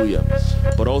 Hallelujah.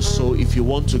 But also, if you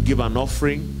want to give an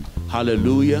offering,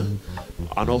 hallelujah,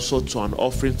 and also to an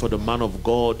offering for the man of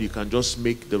God, you can just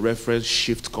make the reference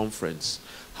Shift Conference.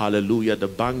 Hallelujah. The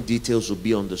bank details will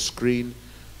be on the screen.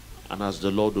 And as the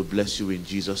Lord will bless you in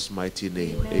Jesus' mighty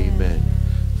name. Amen.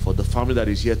 For the family that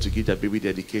is here to give their baby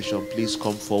dedication, please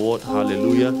come forward.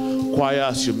 Hallelujah. Choir,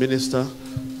 as you minister.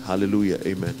 Hallelujah.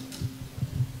 Amen.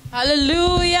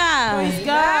 Hallelujah. Praise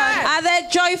God. Are there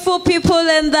joyful people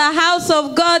in the house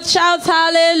of God? Shout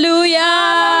hallelujah.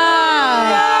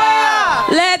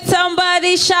 Hallelujah. Let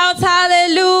somebody shout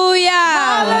hallelujah.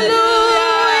 Hallelujah.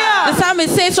 The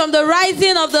psalmist says, from the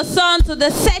rising of the sun to the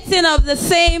setting of the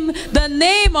same, the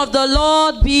name of the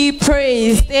Lord be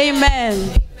praised.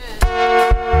 Amen.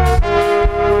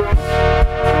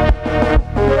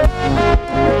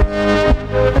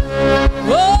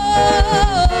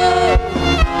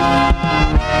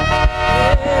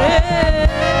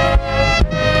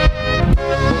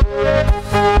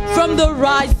 From the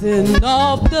rising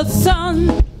of the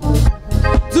sun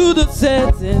to the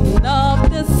setting of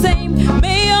the same,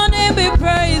 may your name be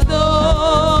praised,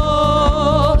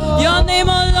 oh, your name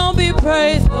alone be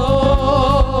praised,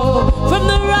 oh. From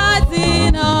the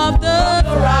rising of the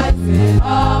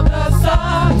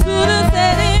sun to the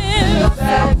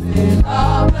setting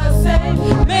of the same,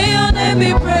 may your name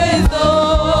be praised,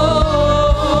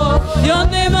 oh, your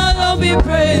name alone be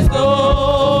praised,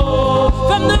 oh.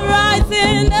 From the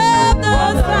rising of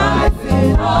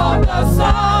the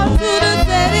sun to the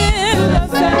setting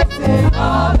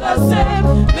of the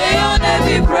same, may your name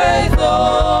be praised,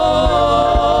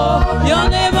 oh, your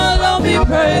name alone be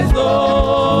praised, oh.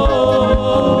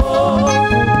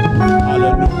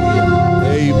 Hallelujah.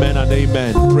 Amen and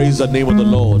amen. Praise the name of the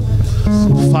Lord.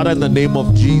 Father, in the name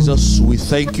of Jesus, we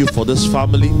thank you for this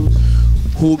family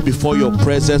who before your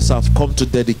presence have come to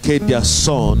dedicate their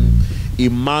son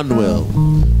Emmanuel,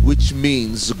 which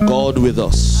means God with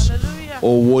us.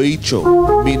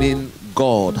 Owoicho, meaning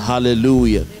God.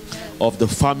 Hallelujah. Of the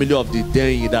family of the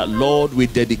day, that Lord, we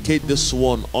dedicate this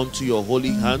one unto your holy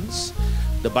hands.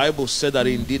 The Bible said that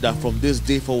indeed that from this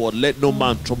day forward, let no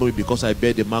man trouble me, because I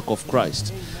bear the mark of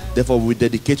Christ. Therefore, we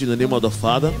dedicate you in the name of the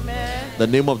Father, amen, the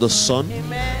name of the Son,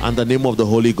 amen, and the name of the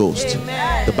Holy Ghost.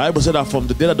 Amen. The Bible said that from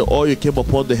the day that the oil came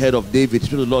upon the head of David, the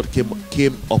Spirit of the Lord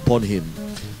came upon him.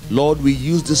 Lord, we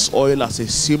use this oil as a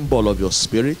symbol of your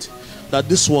Spirit, that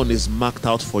this one is marked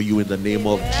out for you in the name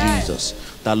of Jesus.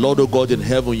 That Lord, O God in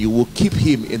heaven, you will keep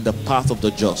him in the path of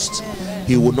the just.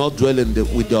 He will not dwell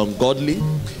with the ungodly,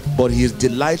 but his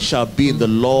delight shall be in the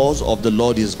laws of the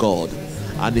Lord his God,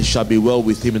 and it shall be well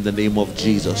with him in the name of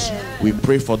Jesus. We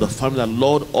pray for the family, that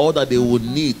Lord, all that they will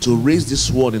need to raise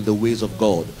this one in the ways of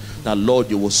God, that Lord,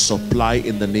 you will supply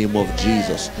in the name of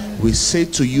Jesus. We say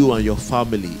to you and your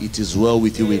family, it is well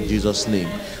with you in Jesus' name.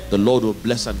 The Lord will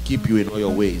bless and keep you in all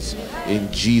your ways. In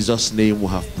Jesus' name we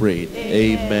have prayed.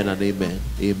 Amen and amen.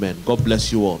 Amen. God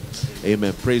bless you all.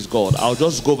 Amen. Praise God. I'll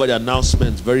just go over the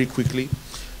announcements very quickly.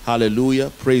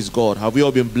 Hallelujah. Praise God. Have we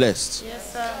all been blessed?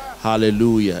 Yes, sir.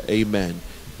 Hallelujah. Amen.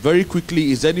 Very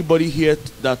quickly, is anybody here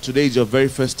that today is your very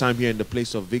first time here in the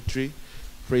place of victory?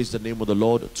 Praise the name of the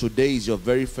Lord. Today is your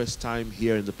very first time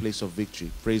here in the place of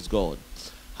victory. Praise God.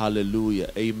 Hallelujah.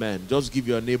 Amen. Just give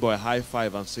your neighbor a high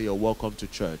five and say you're welcome to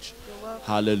church.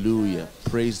 Hallelujah.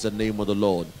 Praise the name of the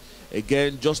Lord.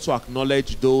 Again, just to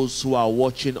acknowledge those who are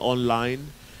watching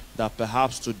online, that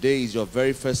perhaps today is your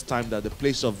very first time that the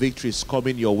place of victory is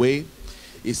coming your way.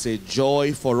 It's a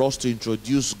joy for us to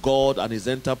introduce God and his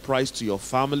enterprise to your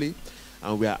family.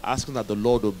 And we are asking that the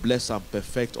Lord will bless and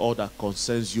perfect all that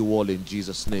concerns you all in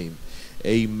Jesus' name.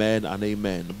 Amen and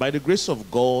amen. By the grace of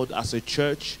God, as a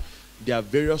church, there are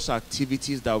various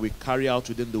activities that we carry out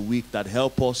within the week that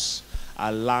help us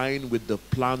align with the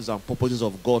plans and purposes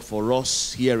of God for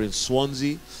us here in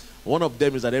Swansea. One of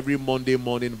them is that every Monday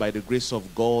morning, by the grace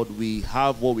of God, we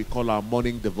have what we call our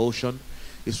morning devotion.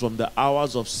 It's from the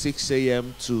hours of 6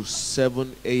 a.m. to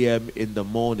 7 a.m. in the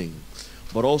morning.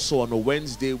 But also on a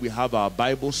Wednesday, we have our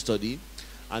Bible study,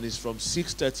 and it's from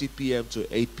 6:30 p.m. to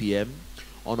 8 p.m.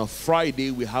 On a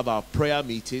Friday, we have our prayer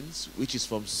meetings, which is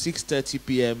from 6:30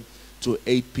 p.m. to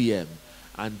 8 p.m.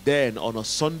 And then on a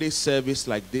Sunday service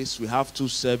like this, we have two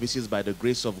services by the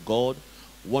grace of God.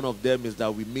 One of them is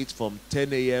that we meet from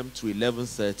 10 a.m. to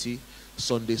 11:30.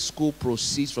 Sunday school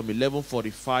proceeds from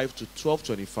 11:45 to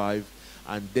 12:25.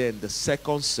 And then the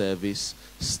second service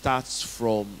starts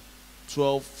from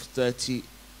 12:30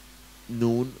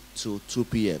 noon to 2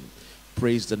 p.m.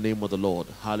 Praise the name of the Lord.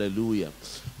 Hallelujah.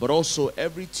 But also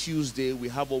every Tuesday we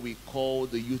have what we call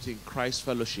the Youth in Christ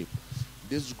Fellowship.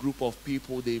 This group of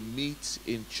people, they meet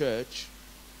in church.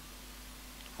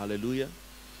 Hallelujah.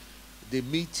 They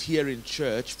meet here in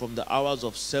church from the hours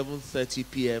of 7:30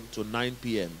 p.m. to 9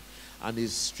 p.m. and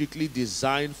is strictly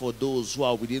designed for those who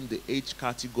are within the age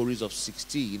categories of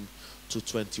 16 to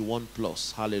 21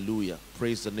 plus. Hallelujah.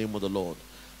 Praise the name of the Lord.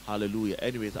 Hallelujah.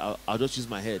 Anyways, I'll just use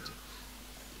my head.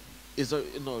 It's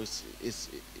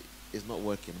not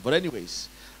working. But anyways,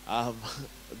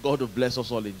 God will bless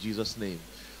us all in Jesus' name.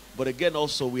 But again,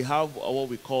 also, we have what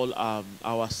we call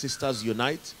our Sisters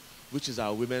Unite, which is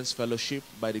our women's fellowship.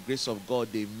 By the grace of God,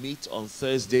 they meet on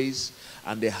Thursdays,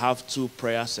 and they have 2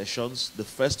 prayer sessions. The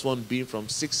first one being from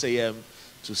 6 a.m.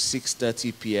 to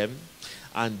 6:30 p.m.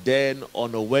 And then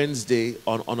on a Wednesday,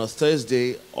 on a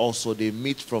Thursday, also they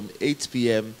meet from 8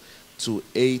 p.m. to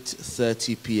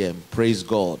 8:30 p.m. Praise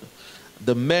God.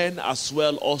 The men as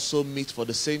well also meet for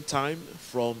the same time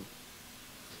from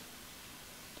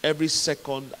every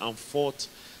second and fourth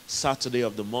Saturday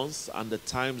of the month, and the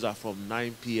times are from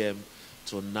 9 p.m.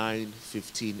 to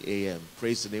 9:15 a.m.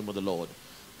 Praise the name of the Lord.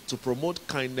 To promote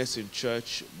kindness in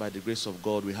church, by the grace of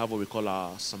God, we have what we call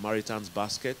our Samaritan's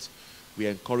Basket. We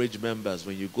encourage members,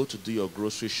 when you go to do your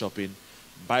grocery shopping,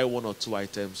 buy 1 or 2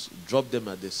 items, drop them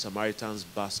at the Samaritan's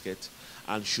Basket,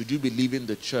 and should you be leaving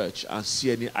the church and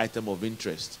see any item of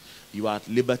interest, you are at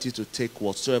liberty to take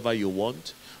whatsoever you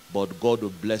want, but God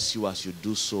will bless you as you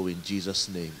do so in Jesus'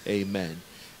 name. Amen.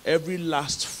 Every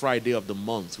last Friday of the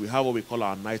month, we have what we call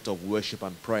our night of worship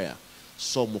and prayer.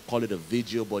 Some will call it a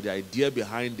vigil, but the idea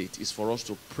behind it is for us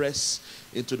to press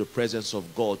into the presence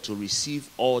of God to receive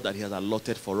all that He has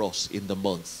allotted for us in the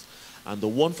month. And the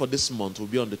one for this month will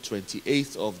be on the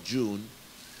 28th of June,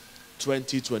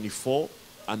 2024,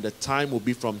 and the time will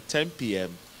be from 10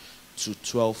 p.m. to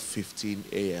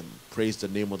 12:15 a.m. Praise the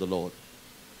name of the Lord.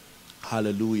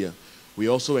 Hallelujah. We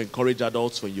also encourage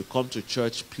adults, when you come to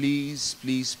church, please,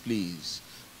 please, please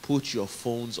put your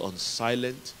phones on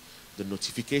silent. The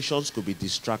notifications could be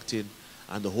distracting,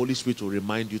 and the Holy Spirit will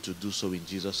remind you to do so in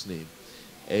Jesus' name.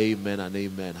 Amen and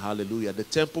amen. Hallelujah. The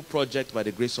temple project, by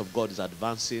the grace of God, is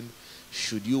advancing.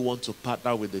 Should you want to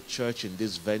partner with the church in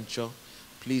this venture,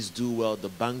 please do well. The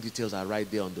bank details are right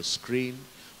there on the screen.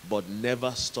 But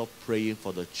never stop praying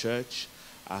for the church,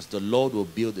 as the Lord will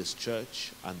build His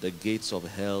church, and the gates of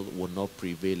hell will not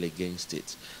prevail against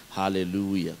it.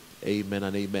 Hallelujah. Amen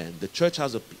and amen. The church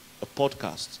has a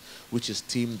podcast, which is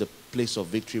themed the Place of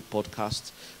Victory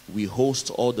podcast. We host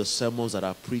all the sermons that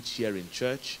are preached here in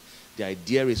church. The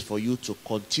idea is for you to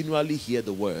continually hear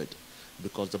the word,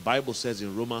 because the Bible says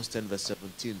in Romans 10 verse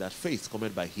 17 that faith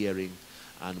cometh by hearing,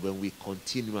 and when we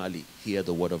continually hear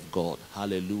the word of God.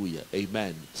 Hallelujah.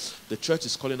 Amen. The church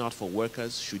is calling out for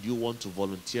workers. Should you want to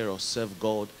volunteer or serve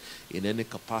God in any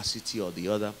capacity or the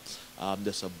other,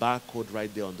 there's a barcode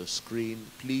right there on the screen.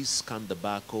 Please scan the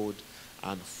barcode,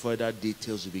 and further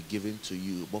details will be given to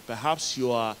you. But perhaps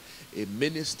you are a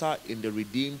minister in the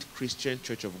Redeemed Christian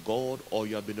Church of God, or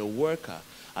you have been a worker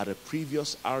at a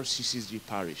previous Rccg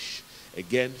parish.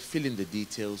 Again, fill in the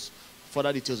details.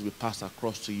 Further details will be passed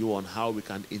across to you on how we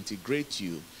can integrate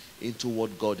you into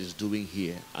what God is doing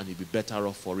here, and you'll be better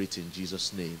off for it in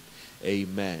Jesus' name.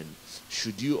 Amen.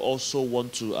 Should you also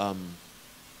want to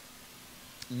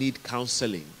need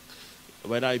counseling,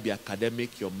 whether it be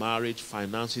academic, your marriage,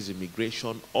 finances,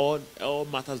 immigration, all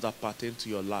matters that pertain to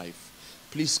your life,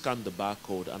 please scan the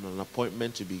barcode, and an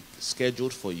appointment will be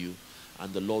scheduled for you,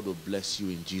 and the Lord will bless you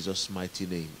in Jesus' mighty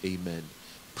name. Amen.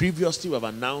 Previously, we have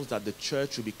announced that the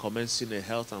church will be commencing a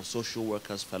health and social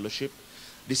workers fellowship.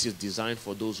 This is designed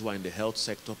for those who are in the health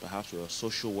sector. Perhaps you're a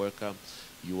social worker,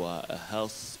 you are a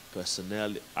health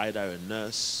personnel, either a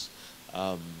nurse,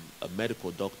 a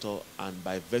medical doctor, and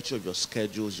by virtue of your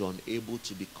schedules, you're unable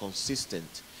to be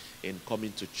consistent in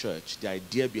coming to church. The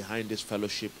idea behind this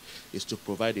fellowship is to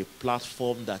provide a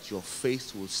platform that your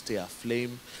faith will stay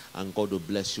aflame, and God will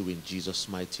bless you in Jesus'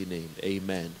 mighty name.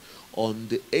 Amen. On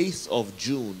the 8th of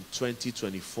June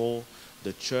 2024,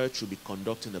 the church will be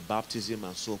conducting a baptism,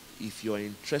 and so if you are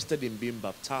interested in being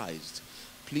baptized,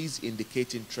 please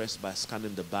indicate interest by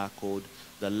scanning the barcode.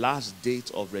 The last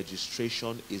date of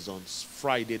registration is on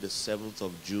Friday the 7th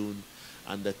of June,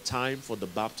 and the time for the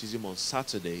baptism on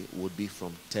Saturday would be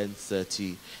from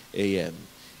 10:30 a.m.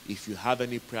 If you have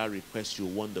any prayer requests you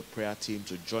want the prayer team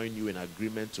to join you in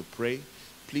agreement to pray,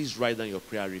 please write down your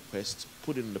prayer request,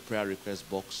 put it in the prayer request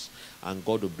box, and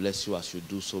God will bless you as you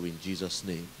do so in Jesus'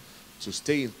 name. To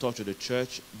stay in touch with the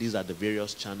church, these are the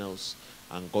various channels,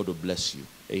 and God will bless you.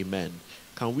 Amen.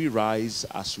 Can we rise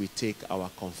as we take our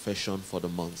confession for the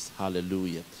month?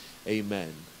 Hallelujah.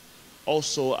 Amen.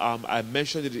 Also, I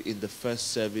mentioned it in the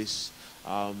first service.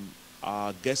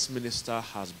 Our guest minister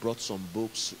has brought some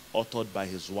books authored by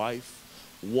his wife.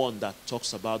 One that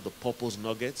talks about the purpose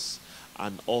nuggets,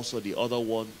 and also the other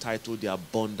one titled The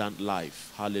Abundant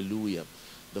Life. Hallelujah.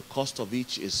 The cost of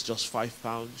each is just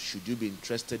 £5. Should you be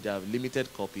interested, there are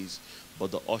limited copies, but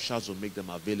the ushers will make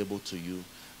them available to you,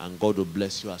 and God will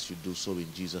bless you as you do so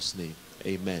in Jesus' name.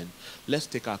 Amen. Let's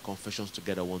take our confessions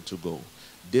together. 1 to go.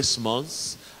 This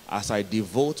month, as I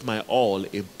devote my all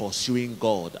in pursuing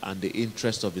God and the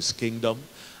interest of his kingdom,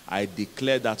 I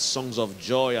declare that songs of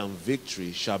joy and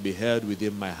victory shall be heard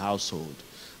within my household.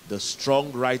 The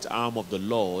strong right arm of the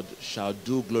Lord shall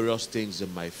do glorious things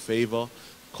in my favor,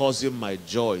 causing my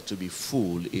joy to be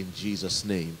full in Jesus'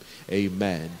 name.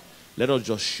 Amen. Let us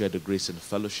just share the grace and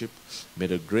fellowship. May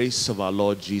the grace of our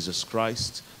Lord Jesus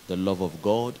Christ, the love of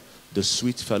God, the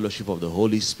sweet fellowship of the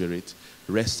Holy Spirit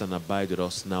rest and abide with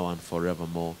us now and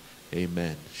forevermore.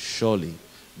 Amen. Surely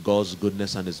God's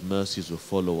goodness and his mercies will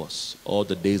follow us all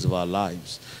the days of our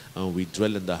lives, and we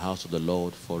dwell in the house of the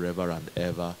Lord forever and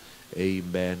ever.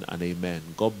 Amen and amen.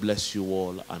 God bless you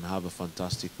all and have a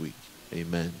fantastic week.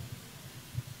 Amen.